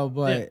Joel,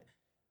 but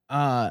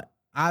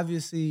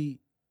obviously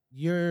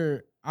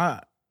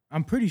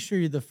I'm pretty sure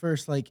you're the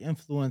first like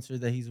influencer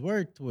that he's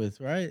worked with,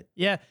 right?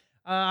 Yeah,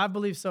 I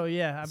believe so.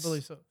 Yeah, I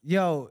believe so.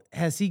 Yo,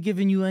 has he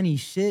given you any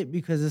shit?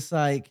 Because it's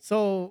like,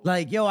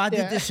 yo, I did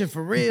Yeah. this shit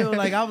for real.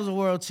 Like I was a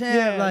world champ.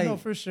 Yeah, like, no,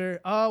 for sure.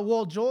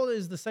 Well, Joel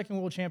is the second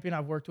world champion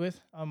I've worked with.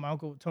 My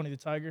uncle Tony the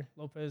Tiger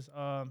Lopez.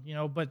 You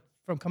know, but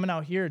from coming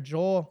out here,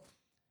 Joel,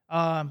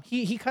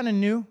 he kind of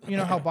knew, you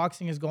know, how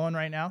boxing is going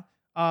right now.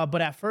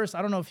 But at first,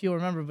 I don't know if you'll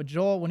remember, but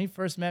Joel, when he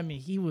first met me,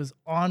 he was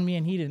on me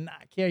and he did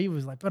not care. He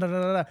was like,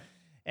 da-da-da-da-da.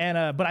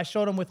 And but I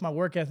showed him with my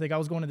work ethic. I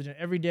was going to the gym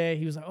every day.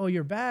 He was like, "Oh,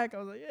 you're back." I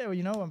was like, "Yeah, well,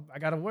 you know, I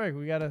gotta work.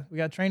 We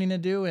got training to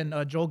do." And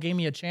Joel gave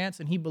me a chance,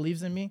 and he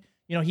believes in me.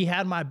 You know, he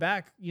had my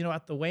back. You know,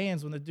 at the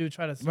weigh-ins when the dude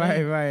tried to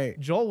swing. right.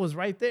 Joel was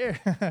right there.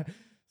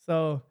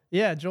 So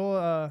yeah,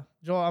 Joel,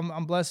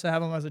 I'm blessed to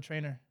have him as a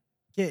trainer.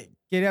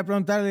 Quería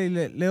preguntarle,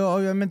 Leo,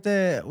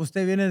 obviamente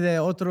usted viene de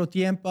otro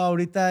tiempo,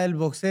 ahorita el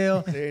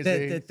boxeo,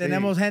 Sí.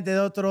 tenemos gente de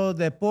otro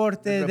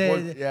deporte,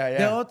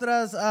 de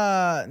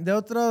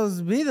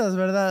otras vidas,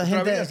 ¿verdad? Otra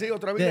Gente vida, sí,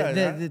 otra vida,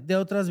 ¿verdad? de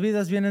otras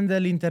vidas vienen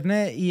del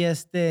internet y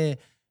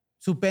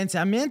su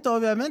pensamiento,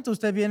 obviamente,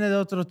 usted viene de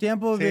otro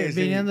tiempo, Sí,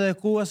 sí. viniendo de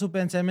Cuba, su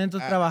pensamiento,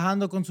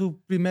 trabajando con su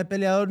primer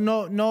peleador,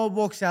 no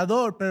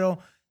boxeador, pero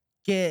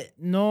que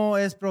no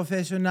es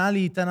profesional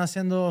y están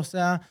haciendo, o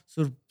sea,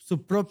 su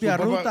propia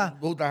ruta.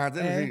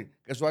 Sí,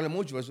 que eso vale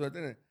mucho, eso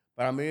 ¿entiendes?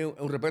 Para mí es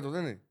un respeto,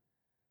 ¿entiendes?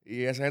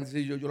 Y esa gente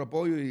sí, yo lo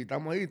apoyo y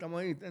estamos ahí,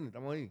 ¿entiendes?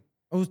 Estamos ahí.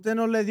 ¿Usted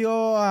no le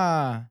dio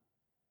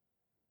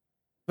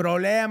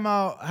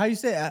problema?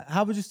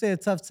 How would you say a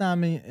tough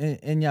time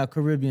in your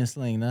Caribbean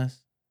slang,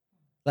 Nas?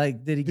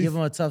 Like, did he give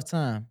him a tough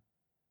time?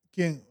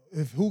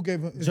 Who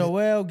gave him?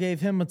 Joel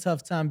gave him a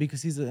tough time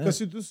because he's a... Pues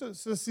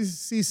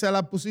si se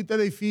la pusiste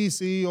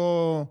difícil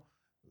o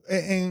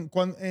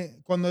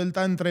cuando él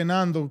está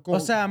entrenando. O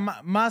sea,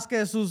 más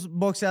que sus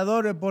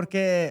boxeadores,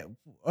 porque,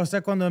 o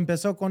sea, cuando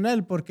empezó con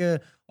él, porque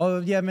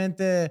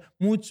obviamente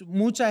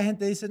mucha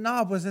gente dice,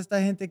 no, pues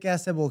esta gente que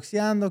hace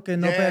boxeando, que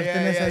no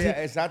pertenece así.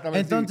 Exactamente.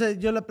 Entonces,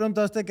 yo le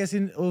pregunto a usted que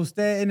si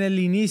usted en el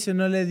inicio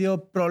no le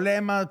dio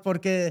problemas,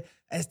 porque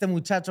este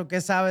muchacho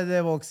que sabe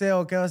de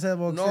boxeo, que va a hacer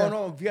boxeo.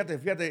 No, fíjate,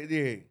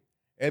 dije,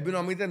 él vino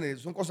a mí, ¿entiendes?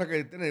 Son cosas que,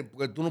 ¿entiendes?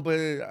 Porque tú no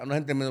puedes a una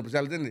gente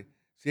menospreciar, ¿entiendes?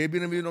 Si él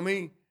vino a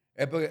mí,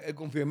 es porque él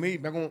confía en mí,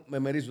 mira cómo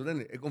me erizo,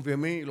 ¿entiendes? Él confía en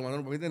mí y lo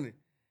mandaron para mí, ¿entiendes?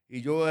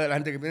 Y yo, la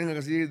gente que viene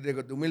así,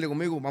 de humilde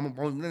conmigo, vamos,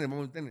 ¿entiendes?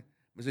 Vamos, ¿entiendes?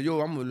 Me dice yo,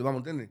 vamos,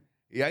 ¿entiendes?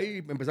 Y ahí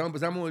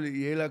empezamos,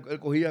 y él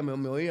cogía,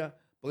 me oía,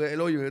 porque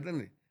él oye,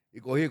 ¿entiendes? Y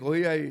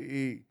cogía,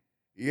 y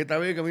esta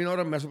vez que vino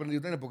ahora me ha sorprendido,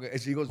 ¿entiendes? Porque él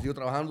siguió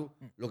trabajando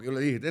lo que yo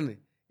le dije, ¿entiendes?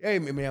 Y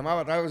me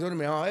llamaba, estaba con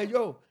me llamaba,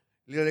 yo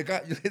le digo,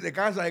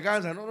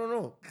 descansa,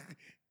 no.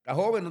 Está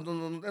joven, no,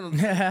 ¿cómo te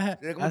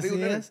digo,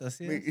 ¿entiendes?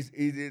 Así es.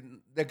 Y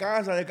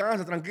descansa,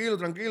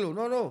 tranquilo.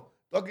 No,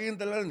 tú aquí en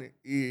Telane.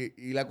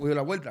 Y la cogió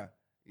la vuelta.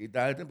 Y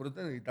está el tiempo,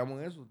 ¿entiendes? Y estamos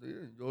en eso.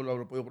 Yo lo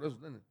apoyo por eso,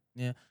 ¿entiendes?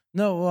 Yeah.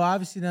 No, well,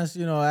 obviously that's,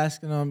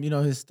 asking him,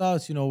 his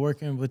thoughts,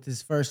 working with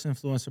his first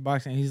influencer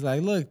boxing. He's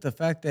like, look, the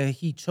fact that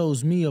he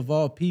chose me of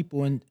all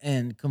people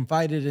and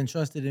confided and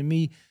trusted in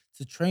me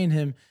to train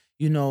him,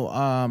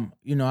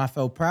 I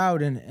felt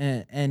proud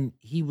and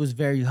he was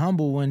very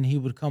humble when he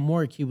would come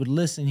work. He would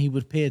listen, he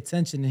would pay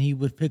attention, and he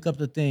would pick up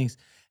the things.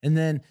 And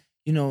then,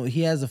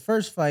 he has a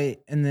first fight,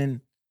 and then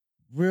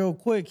real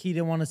quick, he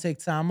didn't want to take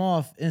time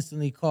off,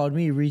 instantly called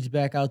me, reached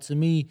back out to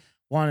me,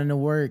 wanting to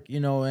work,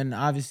 and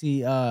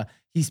obviously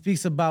he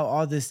speaks about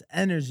all this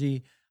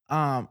energy.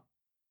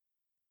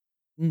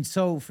 And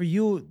so for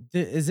you,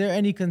 is there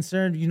any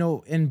concern,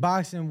 in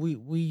boxing,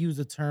 we use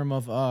the term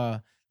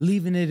of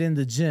leaving it in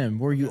the gym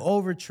where you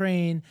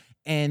overtrain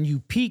and you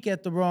peak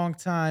at the wrong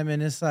time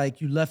and it's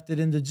like you left it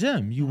in the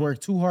gym. You work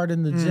too hard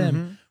in the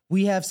gym.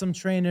 We have some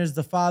trainers,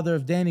 the father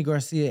of Danny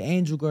Garcia,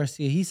 Angel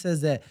Garcia, he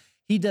says that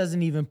he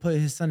doesn't even put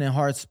his son in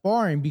hard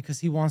sparring because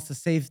he wants to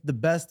save the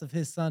best of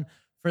his son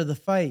for the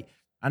fight.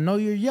 I know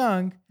you're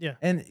young, Yeah.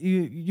 and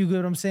you get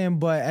what I'm saying,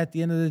 but at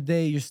the end of the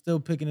day, you're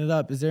still picking it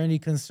up. Is there any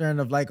concern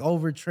of like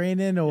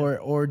overtraining,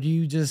 or do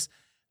you just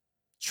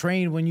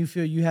train when you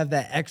feel you have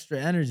that extra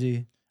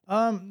energy?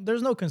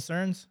 There's no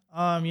concerns.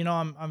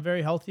 I'm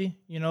very healthy.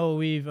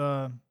 We've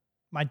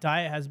my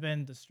diet has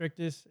been the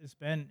strictest. It's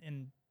been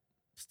in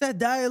What's that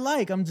diet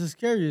like? I'm just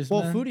curious.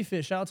 well, man. Foodie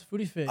Fit. Shout out to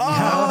Foodie Fit.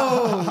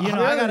 Oh, I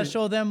gotta really?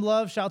 show them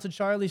love. Shout out to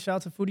Charlie. Shout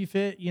out to Foodie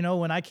Fit.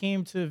 When I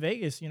came to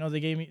Vegas,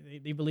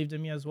 they believed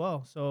in me as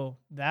well. So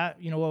that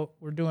what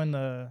we're doing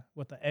the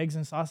eggs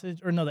and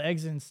sausage or no the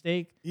eggs and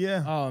steak.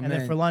 Yeah. Oh And man.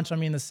 then for lunch,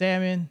 the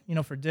salmon.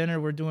 For dinner,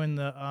 we're doing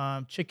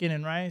the chicken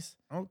and rice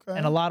Okay.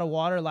 and a lot of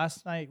water.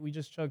 Last night we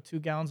just chugged 2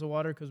 gallons of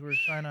water because we're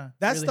trying to.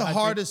 That's really the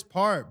hydrate. hardest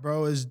part,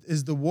 bro,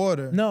 is the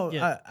water. No,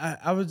 Yeah.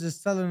 I was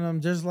just telling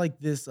them there's like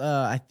this,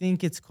 I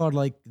think it's called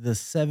like the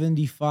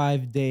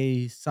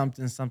 75-day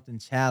something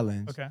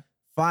challenge. Okay.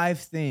 5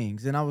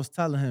 things. And I was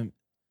telling him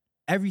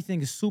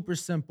everything is super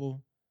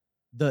simple.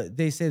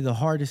 They say the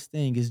hardest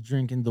thing is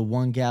drinking the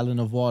 1 gallon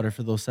of water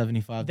for those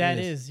 75 That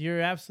days. is, you're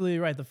absolutely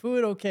right. The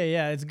food, okay,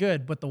 yeah, it's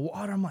good, but the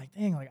water, I'm like,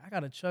 dang, like I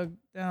gotta chug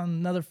down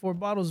another 4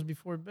 bottles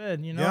before bed,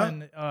 Yeah.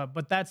 And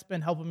but that's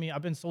been helping me.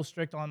 I've been so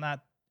strict on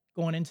that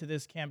going into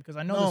this camp because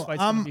I know this fight's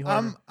gonna be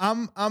harder.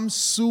 I'm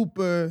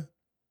super.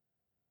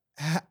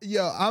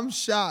 I'm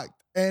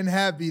shocked and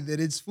happy that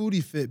it's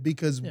Foodie Fit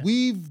because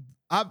Yeah.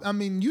 I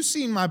mean, you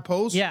seen my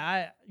post.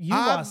 Yeah, you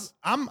lost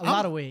a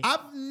lot of weight.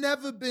 I've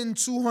never been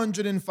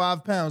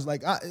 205 pounds.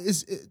 Like,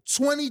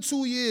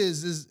 22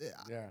 years is.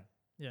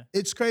 Yeah.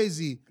 It's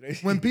crazy. Crazy.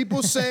 When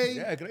people say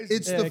Yeah, crazy.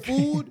 it's Yeah, the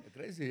food,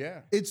 Crazy,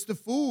 yeah. it's the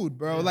food,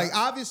 bro. Yeah. Like,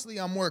 obviously,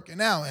 I'm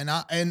working out,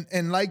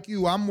 and like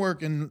you, I'm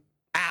working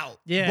out.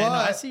 Yeah, but, no,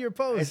 I see your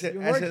post. Ese-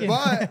 You're ese- working.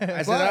 but- A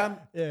esa edad,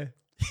 yeah.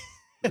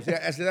 o sea,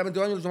 a esa edad,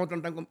 22 años, somos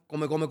tan come,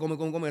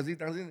 así,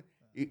 tan así,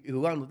 y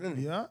jugando,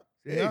 ¿entiendes? Yeah.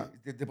 Sí, Yeah.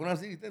 te pones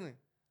así, ¿entiendes?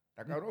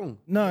 Está cabrón.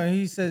 No,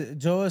 he said,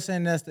 Joe is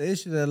saying that's the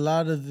issue, that a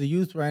lot of the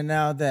youth right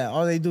now, that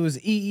all they do is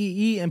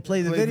eat, and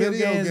play the Play video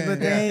video games, but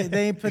games.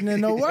 they ain't putting in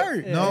no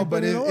work. They No, ain't but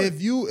putting in no work.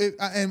 if you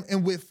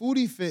and with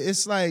Foodie Fit,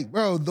 it's like,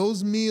 bro,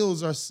 those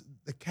meals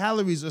the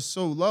calories are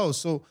so low.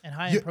 So And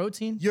high in you're-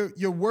 protein.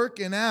 You're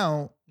working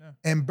out Yeah.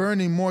 and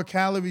burning more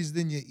calories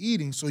than you're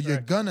eating, so you're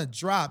Correct. gonna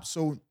drop.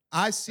 So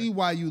I see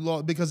why you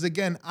lost, because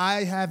again,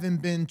 I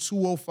haven't been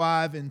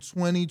 205 in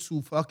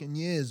 22 fucking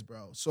years,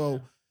 bro. So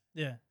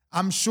Yeah.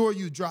 I'm sure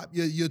you dropped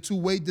your 2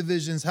 weight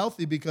divisions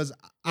healthy, because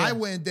I Yeah.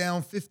 went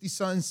down 50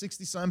 something,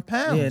 60 something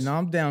pounds. Yeah, no,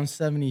 I'm down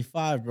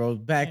 75, bro.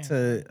 Back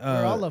to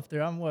We're all up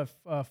there. I'm what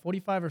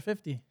 45 or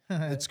 50.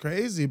 It's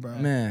crazy, bro.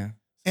 man.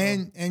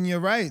 And you're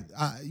right.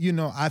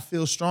 I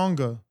feel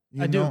stronger.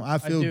 I do. I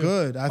feel do.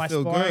 good. I My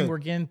feel sparring, good. we're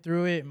getting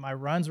through it. My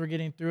runs, we're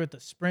getting through it. The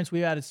sprints,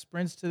 we added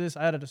sprints to this.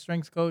 I added a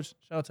strength coach.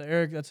 Shout out to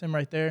Eric. That's him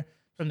right there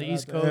from the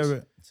East Coast.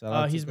 Eric. Shout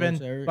out to He's Coach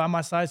been Eric. by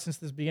my side since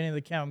this beginning of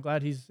the camp. I'm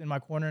glad he's in my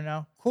corner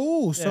now.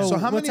 Cool. Yeah. So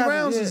how what many type of-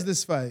 rounds yeah. is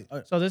this fight?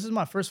 So this is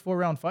my first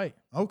 4-round fight.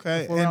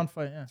 Okay. 4-round And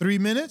fight, yeah. 3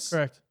 minutes?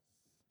 Correct.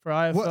 For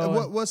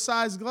IFL. What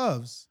size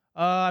gloves?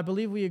 I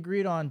believe we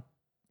agreed on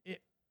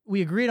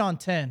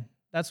 10.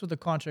 That's what the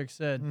contract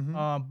said.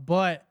 Mhm.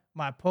 But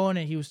my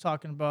opponent, he was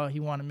talking about he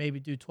wanted to maybe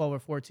do 12 or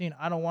 14.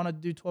 I don't want to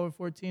do 12 or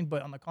 14,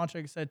 but on the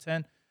contract it said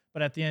 10.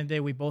 But at the end of the day,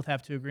 we both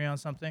have to agree on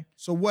something.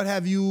 So what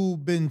have you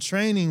been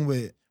training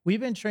with? We've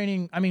been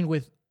training. I mean,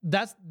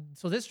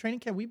 so this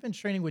training camp, we've been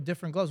training with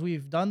different gloves.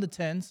 We've done the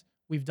 10s,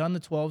 we've done the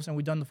 12s, and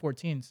we've done the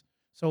 14s.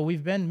 So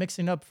we've been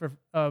mixing up for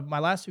my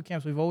last 2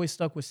 camps. We've always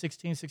stuck with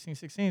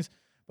 16s.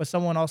 But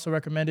someone also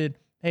recommended,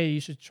 hey, you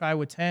should try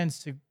with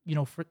 10s to,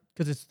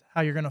 because it's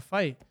how you're gonna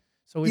fight.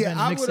 So we've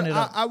been mixing it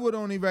up. I would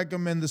only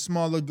recommend the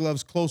smaller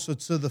gloves closer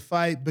to the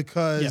fight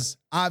because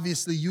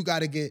obviously you got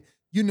to get,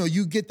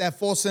 you get that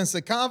false sense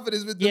of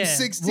confidence with them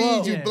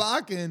 16s you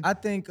blocking. I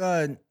think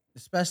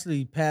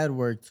especially pad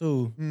work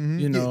too.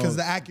 Because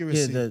the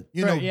accuracy.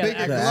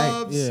 Bigger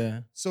gloves,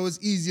 so it's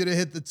easier to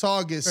hit the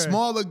target. Correct.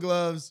 Smaller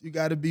gloves, you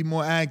got to be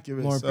more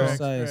accurate. More so.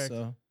 precise.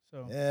 Correct.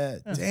 So.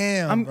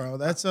 Damn, bro,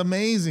 that's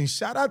amazing.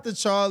 Shout out to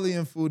Charlie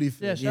and Foodie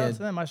Fish. Yeah, shout out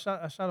to them. I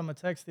shot him a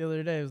text the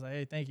other day. It was like,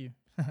 hey, thank you.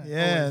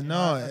 Yeah,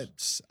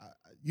 Always, no,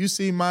 you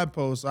see my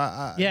post.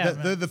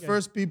 They're the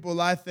first people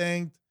I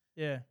thanked.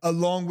 Yeah.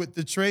 Along with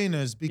the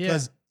trainers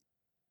because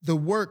the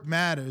work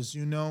matters,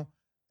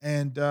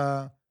 and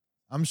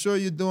I'm sure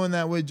you're doing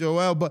that with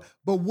Joel. But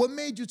what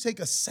made you take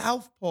a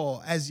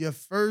southpaw as your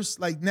first?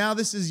 Like now,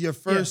 this is your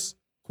first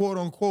quote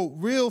unquote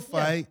real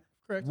fight.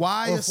 Correct.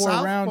 Why a 4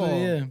 southpaw? rounder,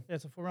 Yeah,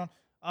 it's a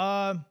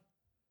 4-round.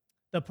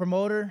 The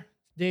promoter,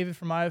 David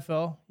from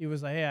IFL, he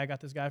was like, hey, I got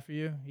this guy for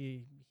you.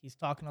 He's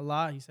talking a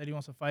lot. He said he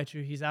wants to fight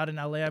you. He's out in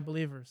LA, I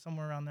believe, or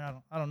somewhere around there.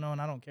 I don't know,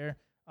 and I don't care.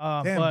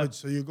 But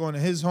so you're going to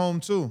his home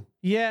too?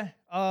 Yeah.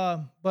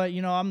 But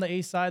I'm the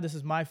A side. This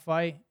is my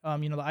fight. The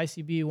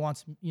ICB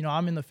wants.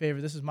 I'm in the favor.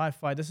 This is my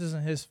fight. This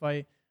isn't his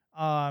fight.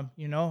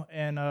 He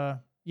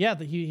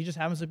just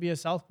happens to be a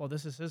southpaw.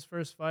 This is his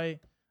first fight.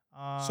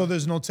 So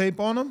there's no tape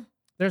on him?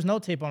 There's no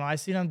tape on him. I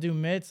seen him do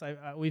mitts.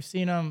 We've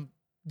seen him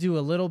do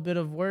a little bit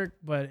of work,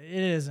 but it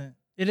isn't.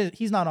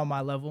 He's not on my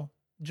level.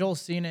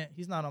 Joel's seen it.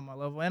 He's not on my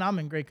level, and I'm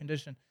in great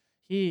condition.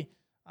 I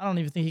don't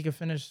even think he could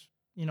finish,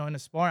 in a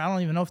sparring. I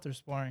don't even know if they're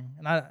sparring.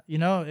 And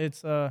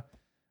it's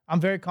I'm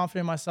very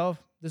confident in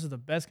myself. This is the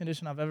best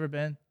condition I've ever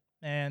been.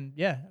 And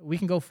we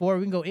can go 4,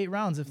 we can go 8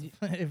 rounds if the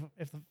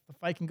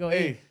fight can go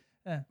 8.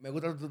 Me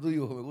gusta tu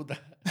tuyo, me gusta.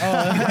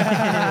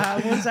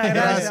 Muchas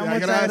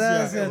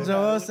gracias.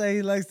 Joel say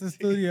he likes the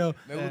studio.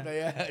 Me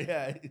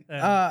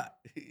gusta,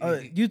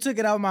 You took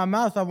it out of my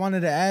mouth. I wanted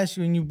to ask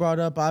you, and you brought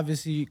up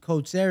obviously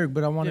Coach Eric,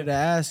 but I wanted to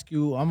ask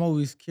you. I'm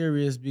always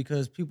curious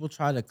because people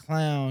try to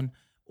clown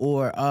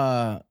or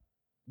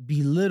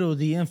belittle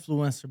the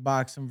influencer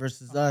boxing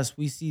versus us.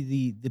 We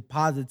see the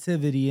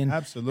positivity and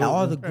absolutely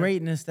all the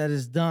greatness that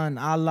is done.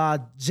 A la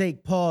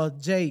Jake Paul.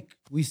 Jake,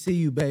 we see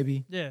you,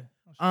 baby. Yeah.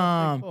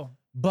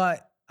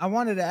 But I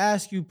wanted to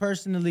ask you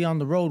personally on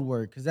the road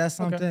work because that's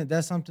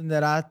something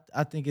that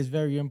I think is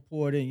very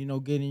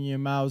important. Getting your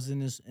miles in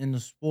the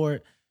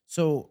sport.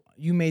 So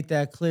you made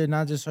that clear.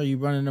 Not just are you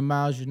running the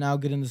miles, you're now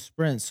getting the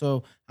sprint.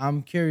 So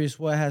I'm curious,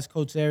 what has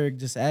Coach Eric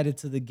just added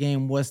to the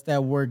game? What's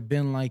that work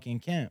been like in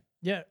camp?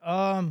 Yeah.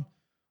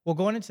 Well,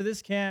 going into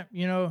this camp,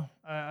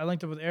 I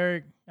linked up with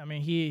Eric. I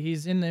mean,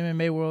 he's in the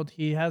MMA world.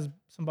 He has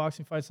some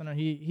boxing fights on it.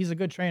 He's a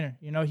good trainer.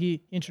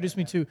 He introduced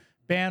me to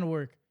band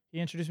work. He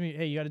introduced me,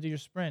 hey, you got to do your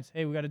sprints.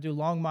 Hey, we got to do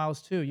long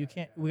miles too.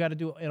 We got to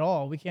do it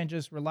all. We can't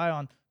just rely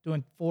on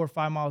doing 4 or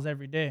 5 miles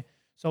every day.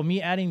 So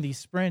me adding these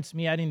sprints,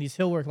 me adding these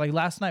hill work. Like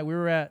last night we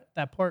were at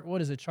that park.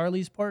 What is it?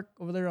 Charlie's Park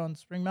over there on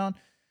Spring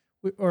Mountain,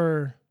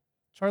 or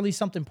Charlie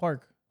something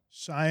Park.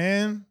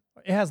 Cheyenne.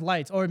 It has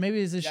lights, or maybe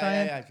is it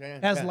Cheyenne? Yeah, Cheyenne.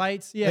 It has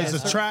lights. Yeah,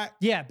 There's a track.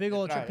 Yeah, big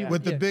old track.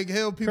 With the big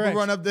hill, people Correct.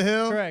 run up the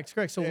hill. Correct.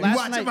 So You last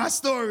watching night, my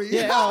story?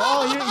 yeah.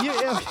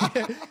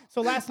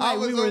 So last night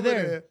we was were over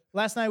there. there.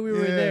 Last night we were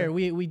there.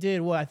 We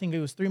did I think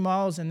it was 3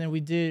 miles, and then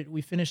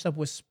we finished up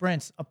with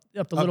sprints up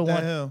the little that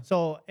one. hill.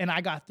 So and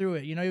I got through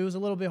it. It was a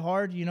little bit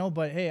hard,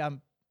 but hey,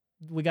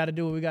 we got to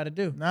do what we got to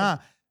do. Nah,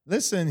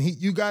 listen,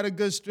 you got a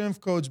good strength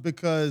coach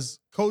because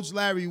Coach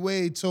Larry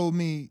Wade told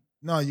me,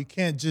 no, you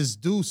can't just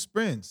do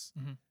sprints.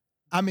 Mm-hmm.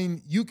 I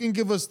mean, you can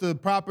give us the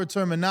proper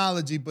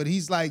terminology, but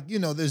he's like,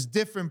 there's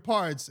different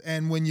parts.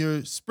 And when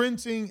you're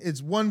sprinting,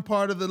 it's one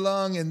part of the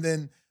lung, and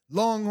then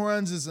long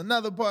runs is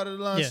another part of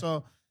the lung. Yeah.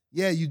 So,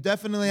 you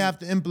definitely have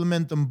to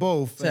implement them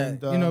both.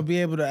 To,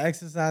 be able to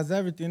exercise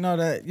everything.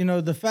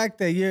 The fact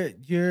that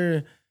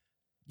you're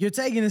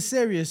taking it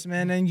serious,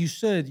 man, and you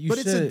should. But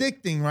it's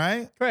addicting,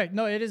 right? Correct.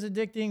 No, it is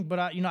addicting, but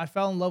I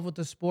fell in love with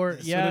the sport.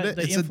 That's Yeah, what it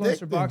the is. It's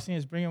influencer addicting. boxing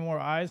is bringing more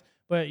eyes,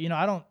 but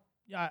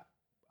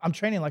I'm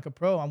training like a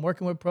pro. I'm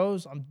working with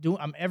pros.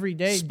 I'm every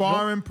day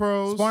Sparring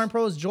pros. Sparring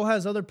pros. Joel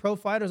has other pro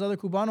fighters, other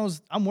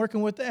Cubanos. I'm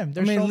working with them.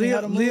 They're showing me how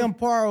to move. Liam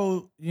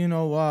Paro,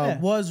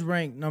 was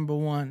ranked number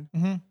 1.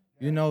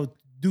 Mm-hmm.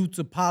 Due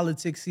to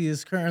politics, he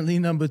is currently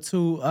number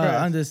 2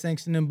 under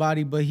sanctioning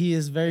body, but he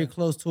is very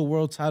close to a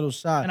world title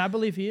shot. And I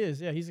believe he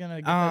is. Yeah, he's gonna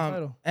get that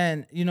title.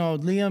 And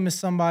Liam is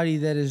somebody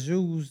that is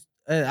used.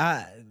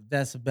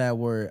 That's a bad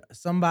word.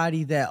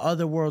 Somebody that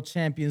other world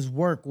champions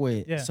work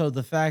with. Yeah. So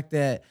the fact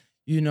that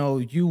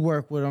you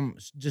work with him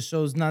just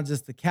shows not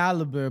just the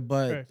caliber,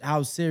 but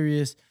how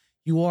serious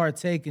you are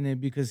taking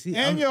it because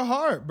your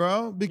heart,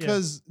 bro.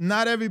 Because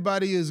not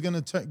everybody is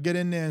gonna get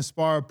in there and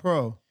spar a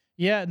pro.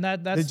 Yeah, and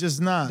that's They're just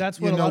not. that's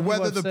you what a know, lot of people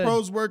whether have the said.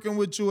 pros working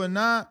with you or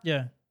not,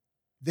 yeah.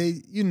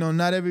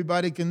 not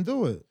everybody can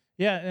do it.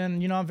 Yeah,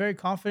 and I'm very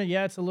confident.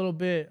 Yeah, it's a little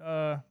bit,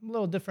 a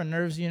little different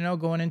nerves,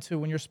 going into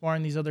when you're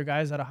sparring these other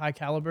guys at a high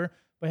caliber.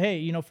 But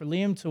hey, for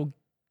Liam to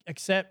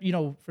accept,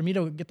 for me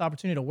to get the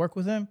opportunity to work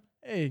with him,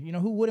 hey,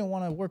 who wouldn't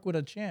want to work with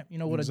a champ?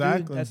 With a dude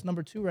Exactly. that's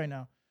number 2 right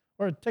now,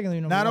 or technically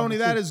number Not 1, only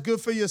but that, 2. it's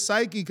good for your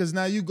psyche because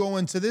now you go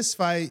into this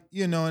fight,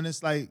 and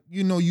it's like,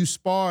 you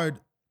sparred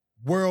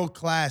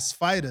world-class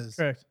fighters.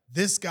 Correct.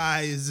 This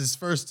guy is his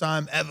first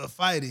time ever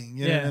fighting.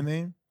 You know what I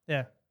mean?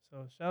 Yeah.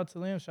 So shout out to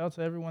Liam. Shout out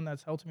to everyone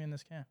that's helped me in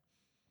this camp.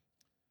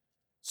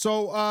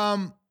 So,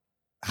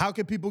 how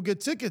can people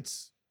get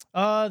tickets?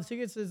 The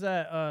tickets is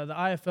at the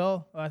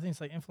IFL. I think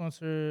it's like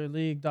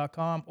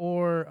influencerleague.com,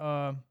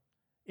 or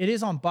it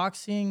is on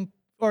boxing,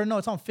 or no,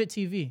 it's on Fit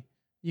TV.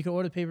 You can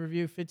order the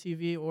pay-per-view, Fit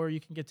TV, or you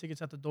can get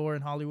tickets at the door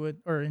in Hollywood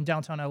or in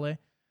downtown LA.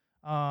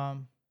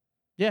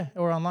 Yeah,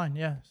 or online.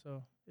 Yeah.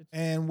 So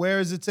And where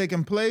is it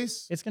taking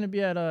place? it's gonna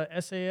be at a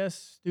SAS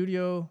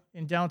studio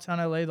in downtown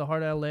LA, the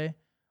heart of LA.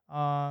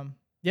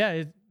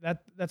 Yeah,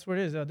 that's where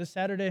it is. This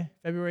Saturday,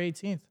 February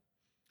 18th.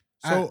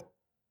 So,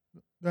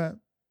 go ahead.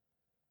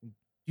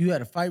 You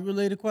had a fight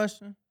related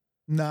question?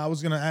 Nah, I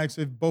was gonna ask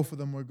if both of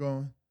them were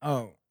going.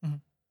 Oh,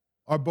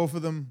 Are both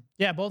of them?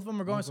 Yeah, both of them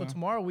are going. So Okay.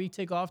 tomorrow we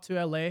take off to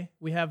LA.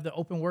 We have the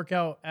open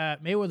workout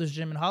at Mayweather's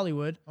gym in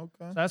Hollywood.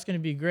 Okay. So that's going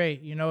to be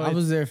great. I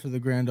was there for the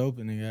grand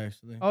opening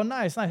actually. Oh,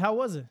 nice. How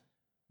was it?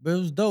 But it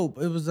was dope.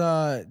 It was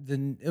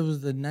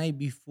the night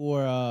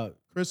before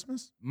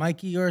Christmas?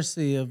 Mikey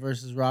Garcia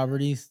versus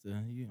Robert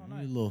Easter. You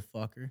nice. little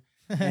fucker.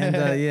 And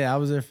I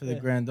was there for the Yeah.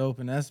 grand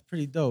open. That's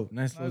pretty dope.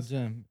 Nice little Nice.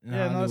 gym. In Yeah,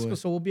 no, that's Hollywood. cool.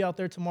 So we'll be out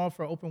there tomorrow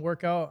for an open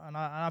workout, and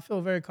I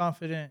feel very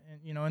confident,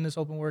 in this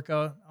open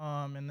workout.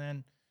 And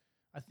then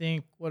I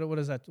think what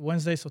is that?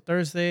 Wednesday, so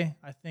Thursday,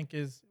 I think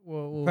is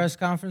we'll Press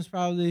conference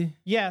probably.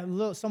 yeah,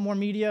 some more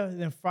media.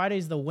 Then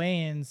Friday's the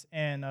weigh-ins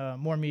and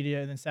more media,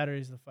 and then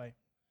Saturday's the fight.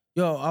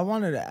 Yo, I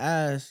wanted to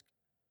ask,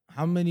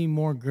 how many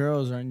more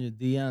girls are in your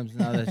DMs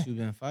now that you've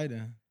been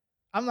fighting?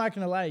 I'm not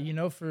gonna lie,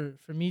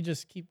 for me,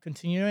 just keep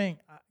continuing.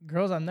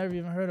 Girls I've never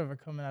even heard of are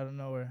coming out of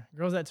nowhere.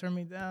 Girls that turn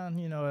me down,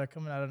 are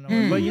coming out of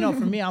nowhere. But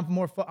for me, I'm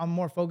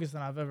more focused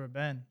than I've ever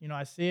been.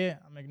 I see it,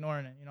 I'm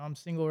ignoring it. I'm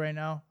single right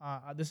now.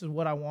 This is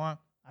what I want.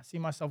 I see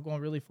myself going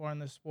really far in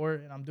this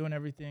sport, and I'm doing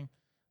everything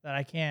that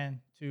I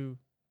can to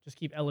just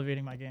keep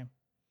elevating my game.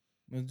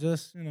 But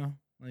just,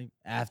 like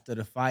after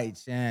the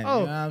fight, champ.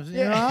 Oh, you know what I'm saying?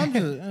 yeah. I'm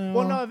just,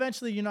 Well, no,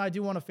 eventually, I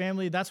do want a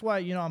family. That's why,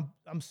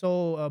 I'm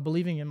so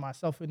believing in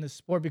myself in this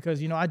sport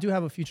because, I do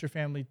have a future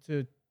family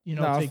to,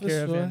 No, take for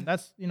care of. sure. And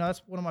that's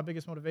one of my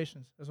biggest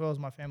motivations, as well as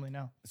my family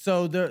now.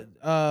 So they're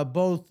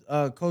both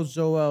Coach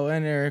Joel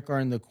and Eric are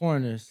in the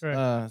corners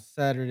Correct.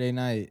 Saturday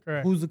night.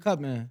 Correct. Who's the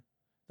cut man?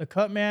 The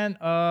cut man,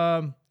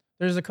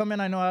 there's a cut man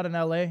I know out in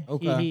LA.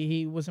 Okay.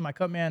 He was in my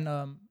cut man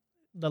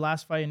the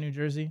last fight in New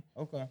Jersey.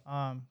 Okay.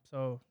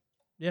 So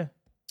yeah.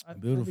 That'll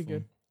be Beautiful.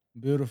 good.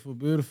 Beautiful,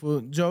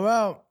 beautiful.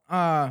 Joel,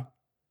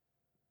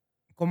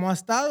 ¿cómo ha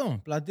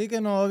estado?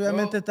 Platíquenos,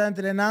 obviamente está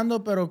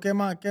entrenando, pero ¿qué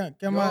más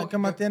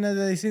tienes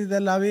de decir de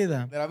la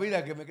vida? De la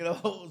vida, que me he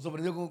quedado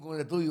sorprendido con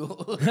el tuyo.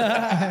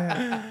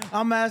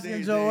 I'm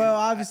asking Sí, Joel,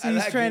 sí. obviously I he's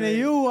like it, training man.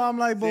 you. I'm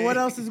like, but what Sí.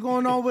 else is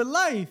going on with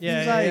life? Yeah,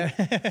 He's yeah,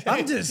 like, yeah.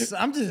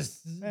 I'm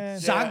just Man.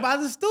 shocked Yeah. by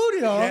the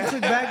studio. I'm Yeah.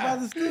 took back by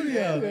the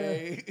studio.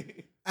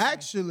 Hey.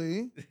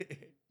 Actually,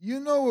 you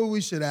know what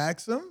we should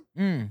ask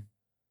him?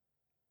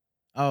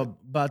 Oh,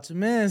 about your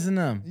mans and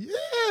them.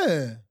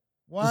 Yeah.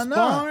 Why The not?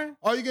 sparring?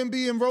 Are you gonna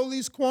be in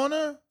Rolly's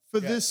corner for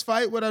Yeah. this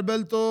fight with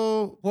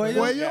Alberto Puello?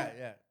 Puello?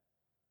 Yeah.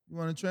 You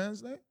want to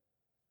translate?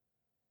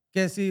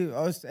 Que si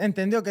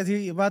entendió que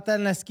si va a estar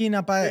en la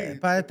esquina para Sí.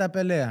 esta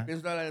pelea.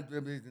 Pienso estar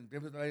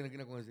ahí en la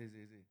esquina con él, sí.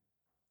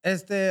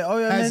 Has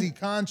Obviamente, he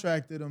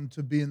contracted him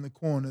to be in the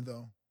corner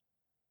though?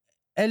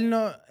 él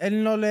no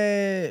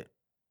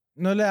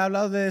le ha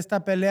hablado de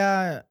esta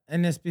pelea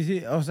en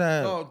específico, o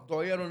sea, No,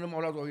 todavía no hemos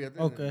hablado todavía,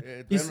 ¿entiendes?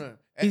 Okay.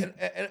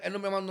 Todavía él no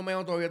me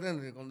llama todavía,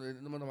 ¿entiendes?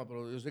 No me llama,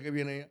 pero yo sé que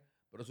viene ella,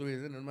 pero eso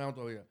viene, no me llama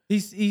todavía. he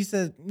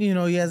said,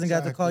 he hasn't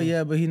got the call Exactly.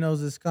 yet, but he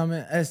knows it's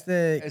coming.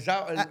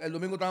 El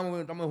domingo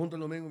estamos juntos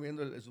el domingo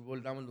viendo el Super Bowl,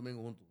 estamos el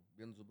domingo juntos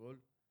viendo el Super Bowl.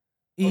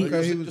 Y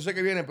Yo sé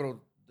que viene, pero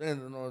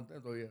no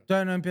todavía.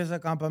 todavía no empieza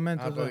el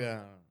campamento. so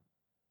Todavía.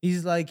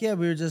 he's like, yeah,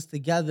 we were just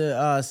together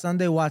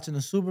Sunday watching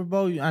the Super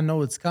Bowl. I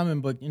know it's coming,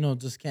 but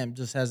camp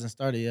just hasn't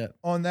started yet.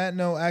 On that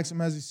note, ask him,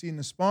 has he seen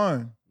the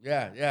sparring?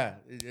 Yeah.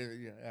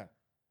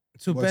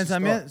 Su What's his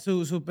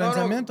pensamiento, su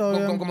pensamiento. No,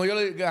 obviamente. como yo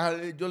le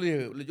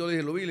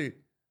dije, lo vi,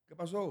 ¿qué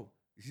pasó?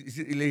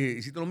 Y le dije,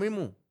 ¿hiciste lo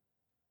mismo?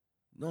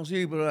 No,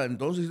 sí, pero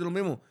entonces hiciste lo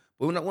mismo.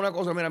 Pues una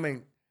cosa, mira,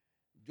 men,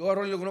 yo a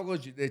Rolly lo conozco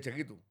de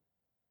chiquito,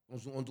 con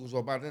su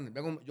papá, ¿entiendes?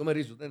 Yo me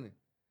rizo, ¿entiendes?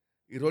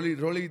 Y Rolly,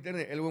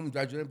 ¿entiendes? Él es buen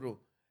muchacho, ¿entiendes? Pero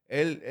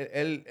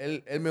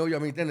él me oye a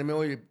mí, ¿entiendes? Me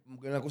oye,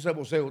 una cosa de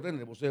voceo,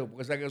 ¿entiendes? Voceo,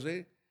 porque sabe que yo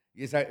sé,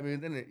 y ¿me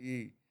entiendes?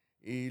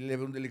 Y le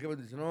pregunté,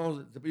 dice,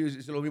 no, Cepillo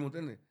hice lo mismo,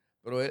 ¿entiendes?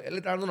 Pero él le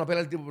está dando una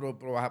pela al tipo,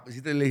 pero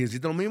le dije,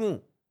 ¿hiciste lo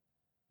mismo?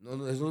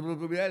 No, eso no es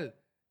propiedad de él.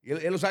 Y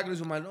él lo sabe que lo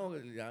hizo mal, no,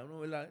 ya no,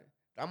 ¿verdad?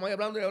 Estamos ahí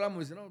hablando y hablamos, y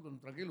dice, no,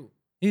 tranquilo.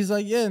 He's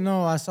like, yeah,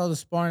 no, I saw the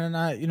sparring, and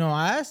I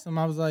asked him,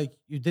 I was like,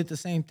 you did the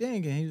same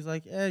thing, and he was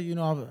like, yeah,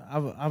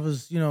 I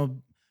was,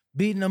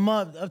 beating him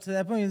up to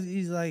that point.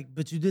 He's like,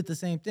 but you did the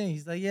same thing.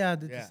 He's like, yeah, I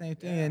did the Yeah, same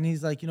thing, yeah. and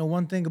he's like,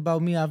 one thing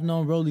about me, I've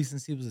known Rolly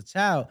since he was a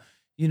child.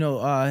 His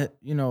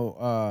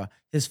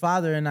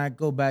father and I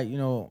go back,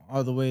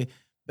 all the way.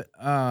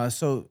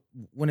 So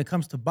when it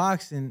comes to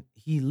boxing,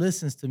 he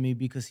listens to me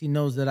because he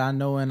knows that I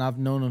know, and I've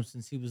known him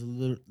since he was a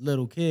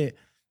little kid.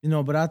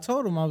 But I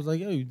told him, I was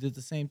like, yo, you did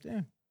the same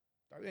thing.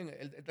 Está bien,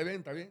 él está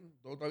bien,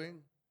 todo está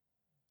bien.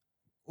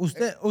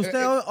 Usted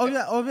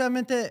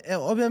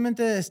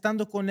obviamente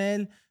estando con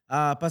él,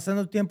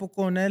 pasando tiempo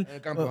con él, En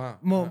el campo, ajá.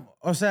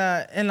 o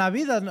sea, en la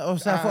vida, o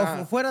sea,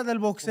 Ajá. fuera del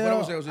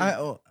boxeo, Fuera del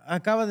boxeo, sí.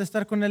 acaba de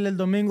estar con él el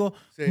domingo.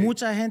 Sí.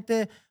 Mucha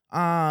gente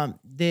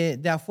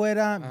de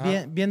afuera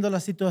Ajá. viendo la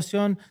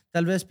situación,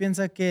 tal vez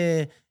piensa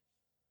que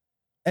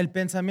el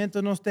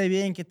pensamiento no esté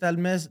bien, que tal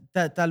vez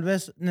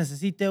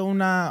necesite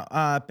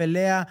una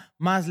pelea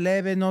más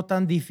leve, no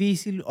tan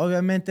difícil.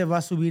 Obviamente va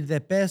a subir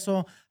de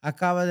peso,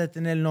 acaba de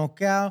tener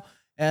knockout,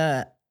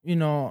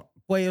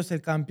 Puello es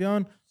el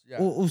campeón. Ya.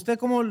 ¿Usted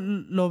cómo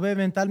lo ve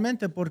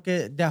mentalmente?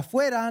 Porque de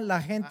afuera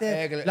la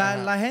gente,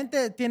 la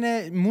gente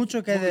tiene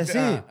mucho que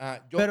decir.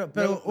 Pero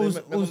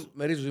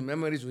me erizo,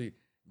 sí.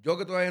 Yo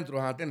que estoy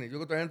adentro,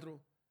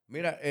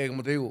 mira,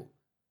 como te digo,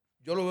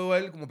 yo lo veo a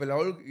él como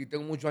peleador y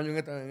tengo muchos años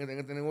en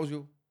este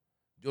negocio.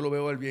 Yo lo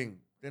veo a él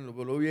bien. ¿Entiendes?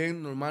 Lo veo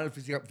bien, normal,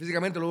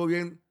 físicamente lo veo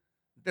bien.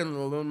 ¿Entiendes?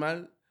 Lo veo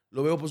normal,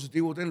 lo veo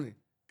positivo, ¿entiendes?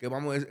 Que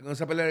vamos, en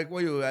esa pelea de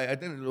cuello,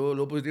 ¿entiendes? Lo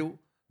veo positivo.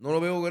 No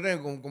lo veo como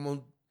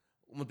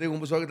te digo, un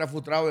profesor que está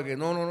frustrado de que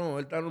no,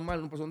 él está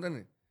normal, no pasó,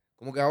 ¿entiendes?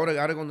 Como que ahora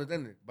cuando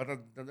entiendes.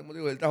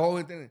 Él está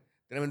joven, ¿entiendes?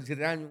 Tiene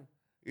 27 años.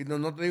 Y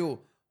no te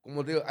digo,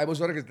 como te digo, hay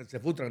profesores que se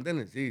frustran,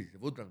 ¿entiendes? Sí, se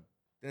frustran.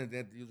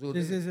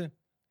 ¿Entiendes? sí.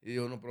 Y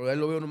yo, no, pero él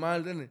lo veo normal,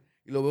 ¿entiendes?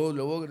 Y lo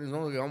veo que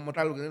no, que vamos a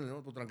matarlo, ¿entiendes?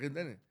 No, tú tranquilo,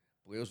 ¿entiendes?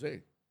 Porque yo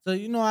sé. So,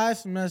 I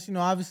asked him this,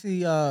 obviously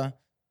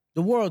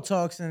the world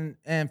talks and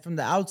from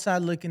the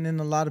outside looking in,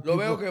 a lot of Lo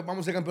people. veo que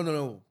vamos a ser campeón de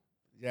nuevo.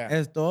 Ya.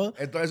 ¿Es todo?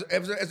 Entonces,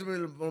 eso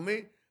por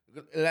mí,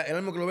 el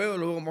año que lo veo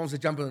que vamos a ser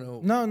campeón de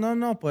nuevo.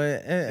 No,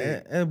 pues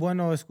es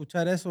bueno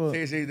escuchar eso.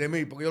 Sí, de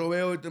mí, porque yo lo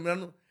veo y estoy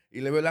mirando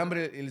y le veo el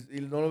hambre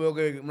y no lo veo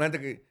que una gente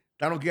que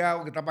está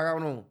noqueado, que está apagado,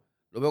 no.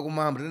 Lo veo con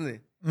más hambre,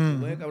 ¿entiendes?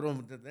 Pues,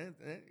 cabrón,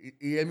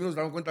 y él mismo se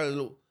da cuenta de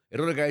los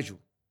errores que ha hecho.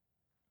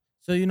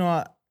 So,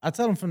 I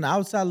tell him from the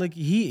outside, look,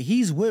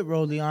 he's with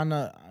Rolly on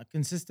a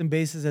consistent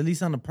basis, at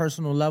least on a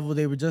personal level.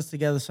 They were just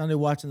together Sunday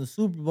watching the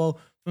Super Bowl.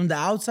 From the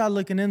outside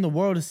looking in, the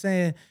world is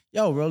saying,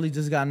 yo, Rolly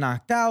just got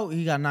knocked out.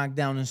 He got knocked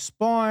down in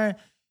sparring.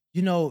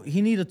 He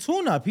need a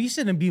tune-up. He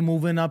shouldn't be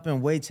moving up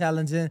and weight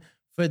challenging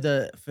for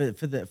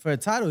a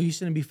title. He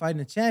shouldn't be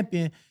fighting a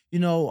champion.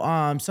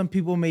 Some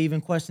people may even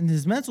question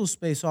his mental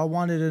space. So I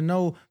wanted to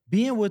know,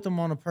 being with him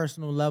on a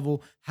personal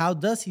level, how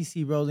does he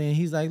see Rolly? And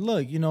he's like,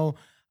 look,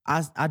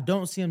 I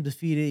don't see him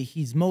defeated.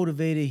 He's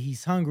motivated.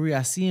 He's hungry.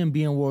 I see him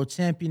being world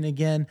champion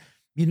again.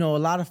 A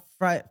lot of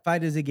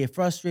fighters, they get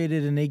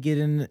frustrated and they get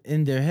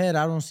in their head.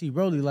 I don't see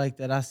Rolly like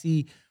that. I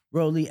see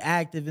Rolly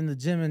active in the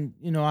gym,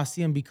 and I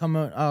see him become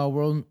a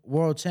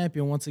world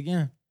champion once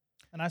again.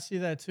 And I see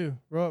that too.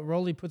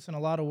 Rolly puts in a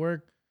lot of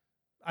work.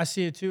 I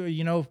see it too.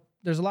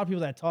 There's a lot of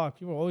people that talk.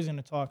 People are always going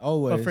to talk.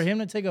 Always. But for him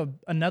to take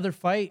another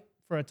fight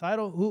for a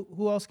title,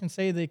 who else can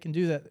say they can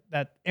do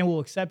that and will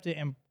accept it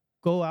and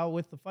go out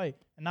with the fight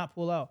and not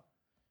pull out?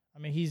 I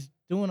mean, he's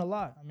doing a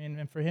lot. I mean,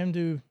 and for him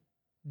to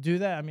do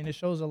that, I mean, it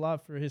shows a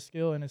lot for his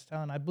skill and his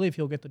talent. I believe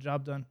he'll get the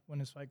job done when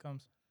his fight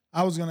comes.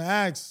 I was gonna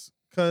ask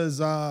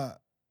because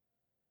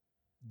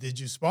did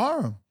you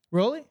spar him?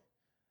 Rolly?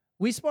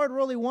 We sparred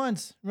Rolly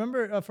once.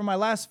 Remember for my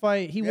last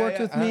fight, he worked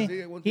with me.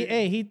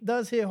 He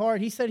does hit hard.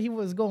 He said he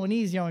was going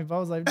easy on me, but I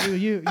was like, dude,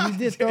 you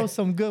did throw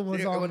some good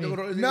ones on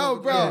me. No,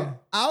 bro. Yeah.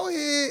 Out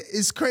here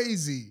is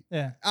crazy.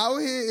 Yeah. Out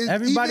here is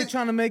everybody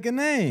trying to make a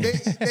name.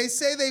 They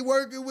say they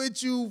working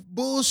with you.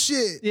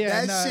 Bullshit.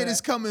 Yeah, that shit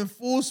is coming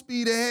full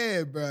speed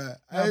ahead, bro.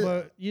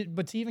 No,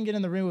 but to even get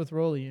in the ring with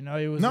Rolly,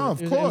 it was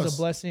of course. It was a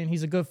blessing.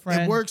 He's a good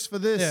friend. It works for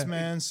this,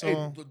 man.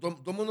 So todo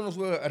el mundo no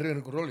sube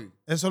arriba con Rolly.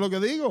 Eso es lo que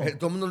digo.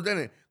 Todo el mundo lo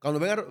tiene. Cuando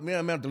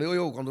venga, mira, te lo digo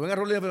yo, cuando venga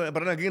Rolly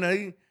para la esquina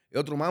ahí, es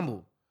otro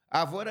mambo.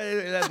 Afuera,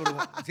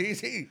 sí.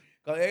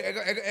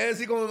 Es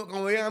así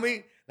como veían a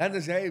mí, la gente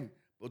decía, hey,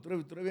 pues tú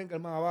eres bien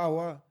calmado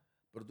abajo,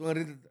 pero tú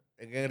en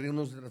el ring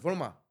no se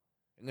transforma.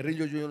 En el ring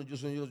yo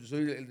soy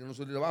el que no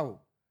soy de abajo.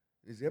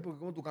 Dice, ¿por qué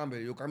cómo tú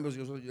cambias? Yo cambio,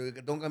 yo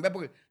tengo que cambiar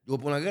porque yo voy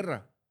por la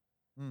guerra.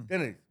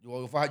 ¿Entiendes? Yo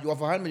voy a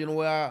fajarme, yo no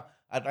voy a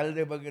estar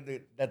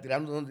de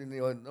tirando,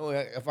 no,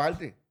 a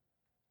fajarte.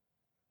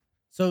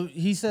 So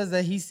he says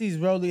that he sees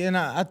Rolly, and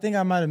I think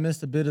I might have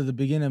missed a bit of the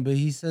beginning, but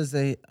he says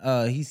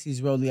that he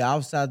sees Rolly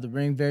outside the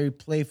ring very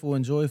playful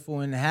and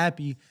joyful and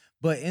happy,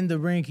 but in the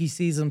ring he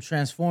sees him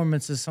transform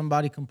into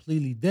somebody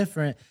completely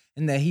different,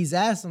 and that he's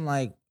asked him,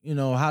 like,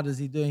 how does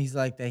he do it? And he's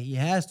like, that he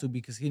has to,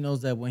 because he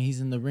knows that when he's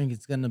in the ring,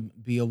 it's going to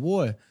be a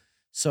war.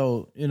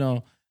 So, He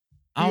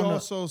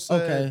also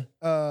said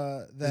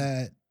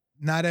that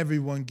not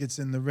everyone gets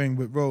in the ring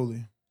with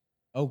Rolly.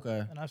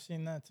 Okay. And I've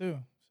seen that too.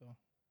 So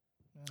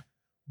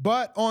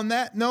But on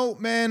that note,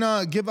 man,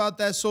 give out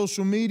that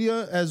social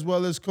media as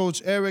well as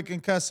Coach Eric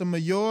and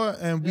Casamayor,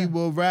 and we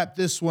will wrap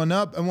this one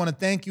up. I want to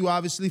thank you,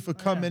 obviously, for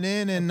coming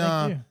in and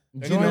thank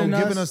you. Joining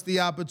giving us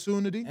the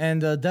opportunity.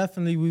 And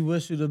definitely, we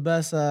wish you the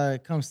best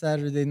come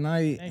Saturday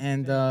night. Thank you,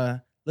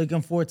 And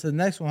looking forward to the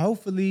next one.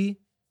 Hopefully,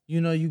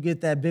 you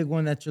get that big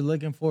one that you're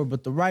looking for,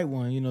 but the right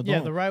one. yeah,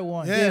 the right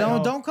one. Yeah,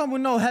 Don't come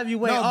with no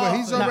heavyweight. No, but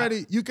he's nah.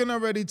 already. You can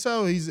already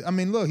tell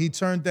look, he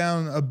turned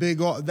down a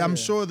big. I'm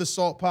sure the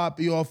Salt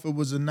Poppy offer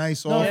was a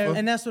nice No, offer.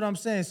 and that's what I'm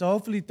saying. So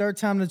hopefully, third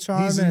time the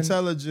charm. He's and,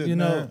 intelligent,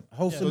 man.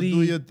 hopefully, So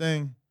do your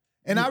thing.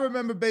 And I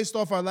remember, based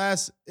off our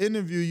last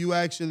interview, you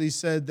actually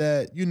said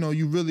that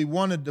you really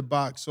wanted to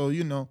box. So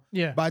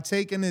Yeah. by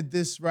taking it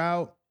this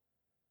route,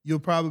 you'll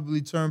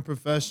probably turn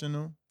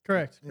professional.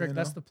 Correct. You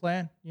That's know? the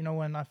plan.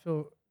 When I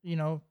feel,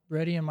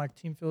 ready and my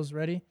team feels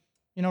ready.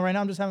 Right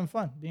now I'm just having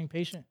fun, being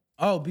patient.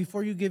 Oh,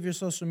 before you give your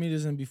social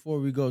medias and before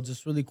we go,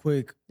 just really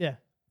quick, Yeah.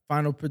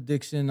 final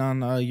prediction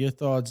on your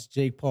thoughts,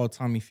 Jake Paul,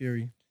 Tommy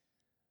Fury.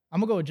 I'm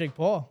gonna go with Jake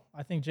Paul.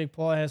 I think Jake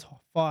Paul has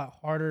fought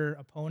harder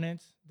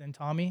opponents than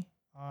Tommy.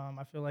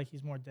 I feel like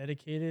he's more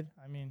dedicated.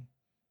 I mean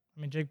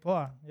Jake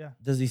Paul. Yeah,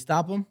 Does he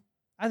stop him?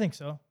 I think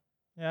so.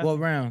 Yeah. What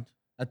round?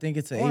 I think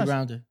it's an I wanna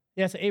 8-rounder.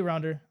 Yeah, it's an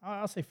 8-rounder.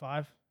 I'll say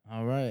 5.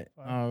 All right.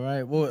 Fine. All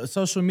right. Well,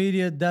 social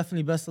media,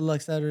 definitely best of luck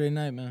Saturday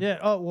night, man. Yeah.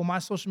 Oh well, my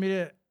social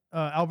media,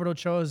 Alberto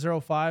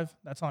Choa 05.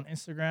 That's on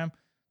Instagram,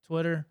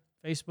 Twitter,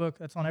 Facebook.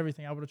 That's on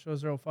everything. Alberto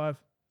Choa 05.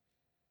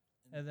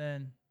 And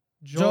then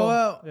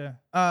Joel,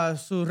 Yeah.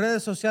 sus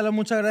redes sociales,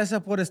 muchas gracias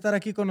por estar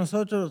aquí con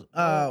nosotros.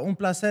 Un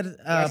placer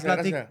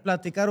Gracias.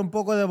 platicar un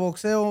poco de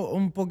boxeo,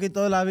 un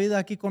poquito de la vida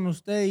aquí con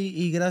usted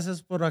y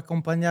gracias por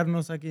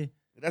acompañarnos aquí.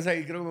 Gracias,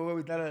 y creo que me voy a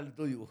evitar el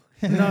tuyo.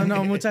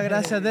 No, muchas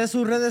gracias. De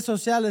sus redes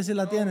sociales, si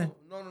la tiene.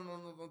 No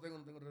tengo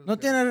redes ¿No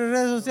tiene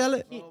redes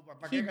sociales? No,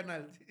 ¿para qué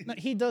canal? No,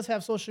 he does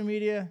have social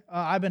media.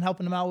 I've been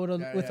helping him out with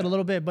it a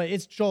little bit, but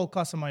it's Joel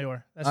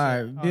Casamayor. That's All it.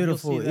 right, You'll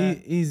beautiful. see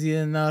that. Easy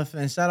enough.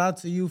 And shout out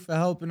to you for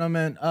helping him.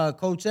 And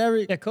Coach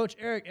Eric. Yeah, Coach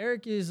Eric.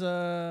 Eric is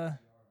Eric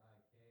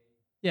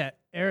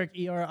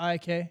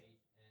ERIK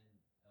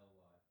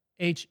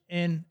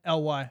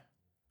HNLY.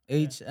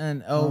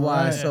 HNLY. All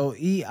right. So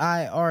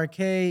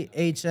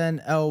EIRKHNLY.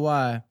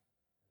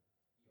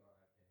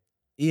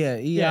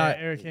 Yeah,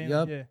 Eric.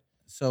 Yep. Yeah.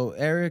 So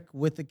Eric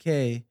with a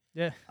K.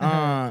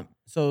 Yeah.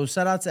 So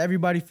shout out to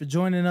everybody for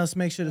joining us.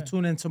 Make sure to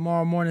tune in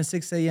tomorrow morning,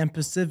 6 a.m.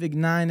 Pacific,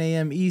 9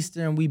 a.m.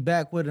 Eastern. We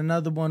back with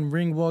another one.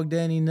 Ringwalk,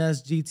 Danny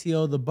Ness,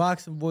 GTO, the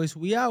boxing voice.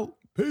 We out.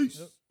 Peace.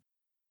 Yep.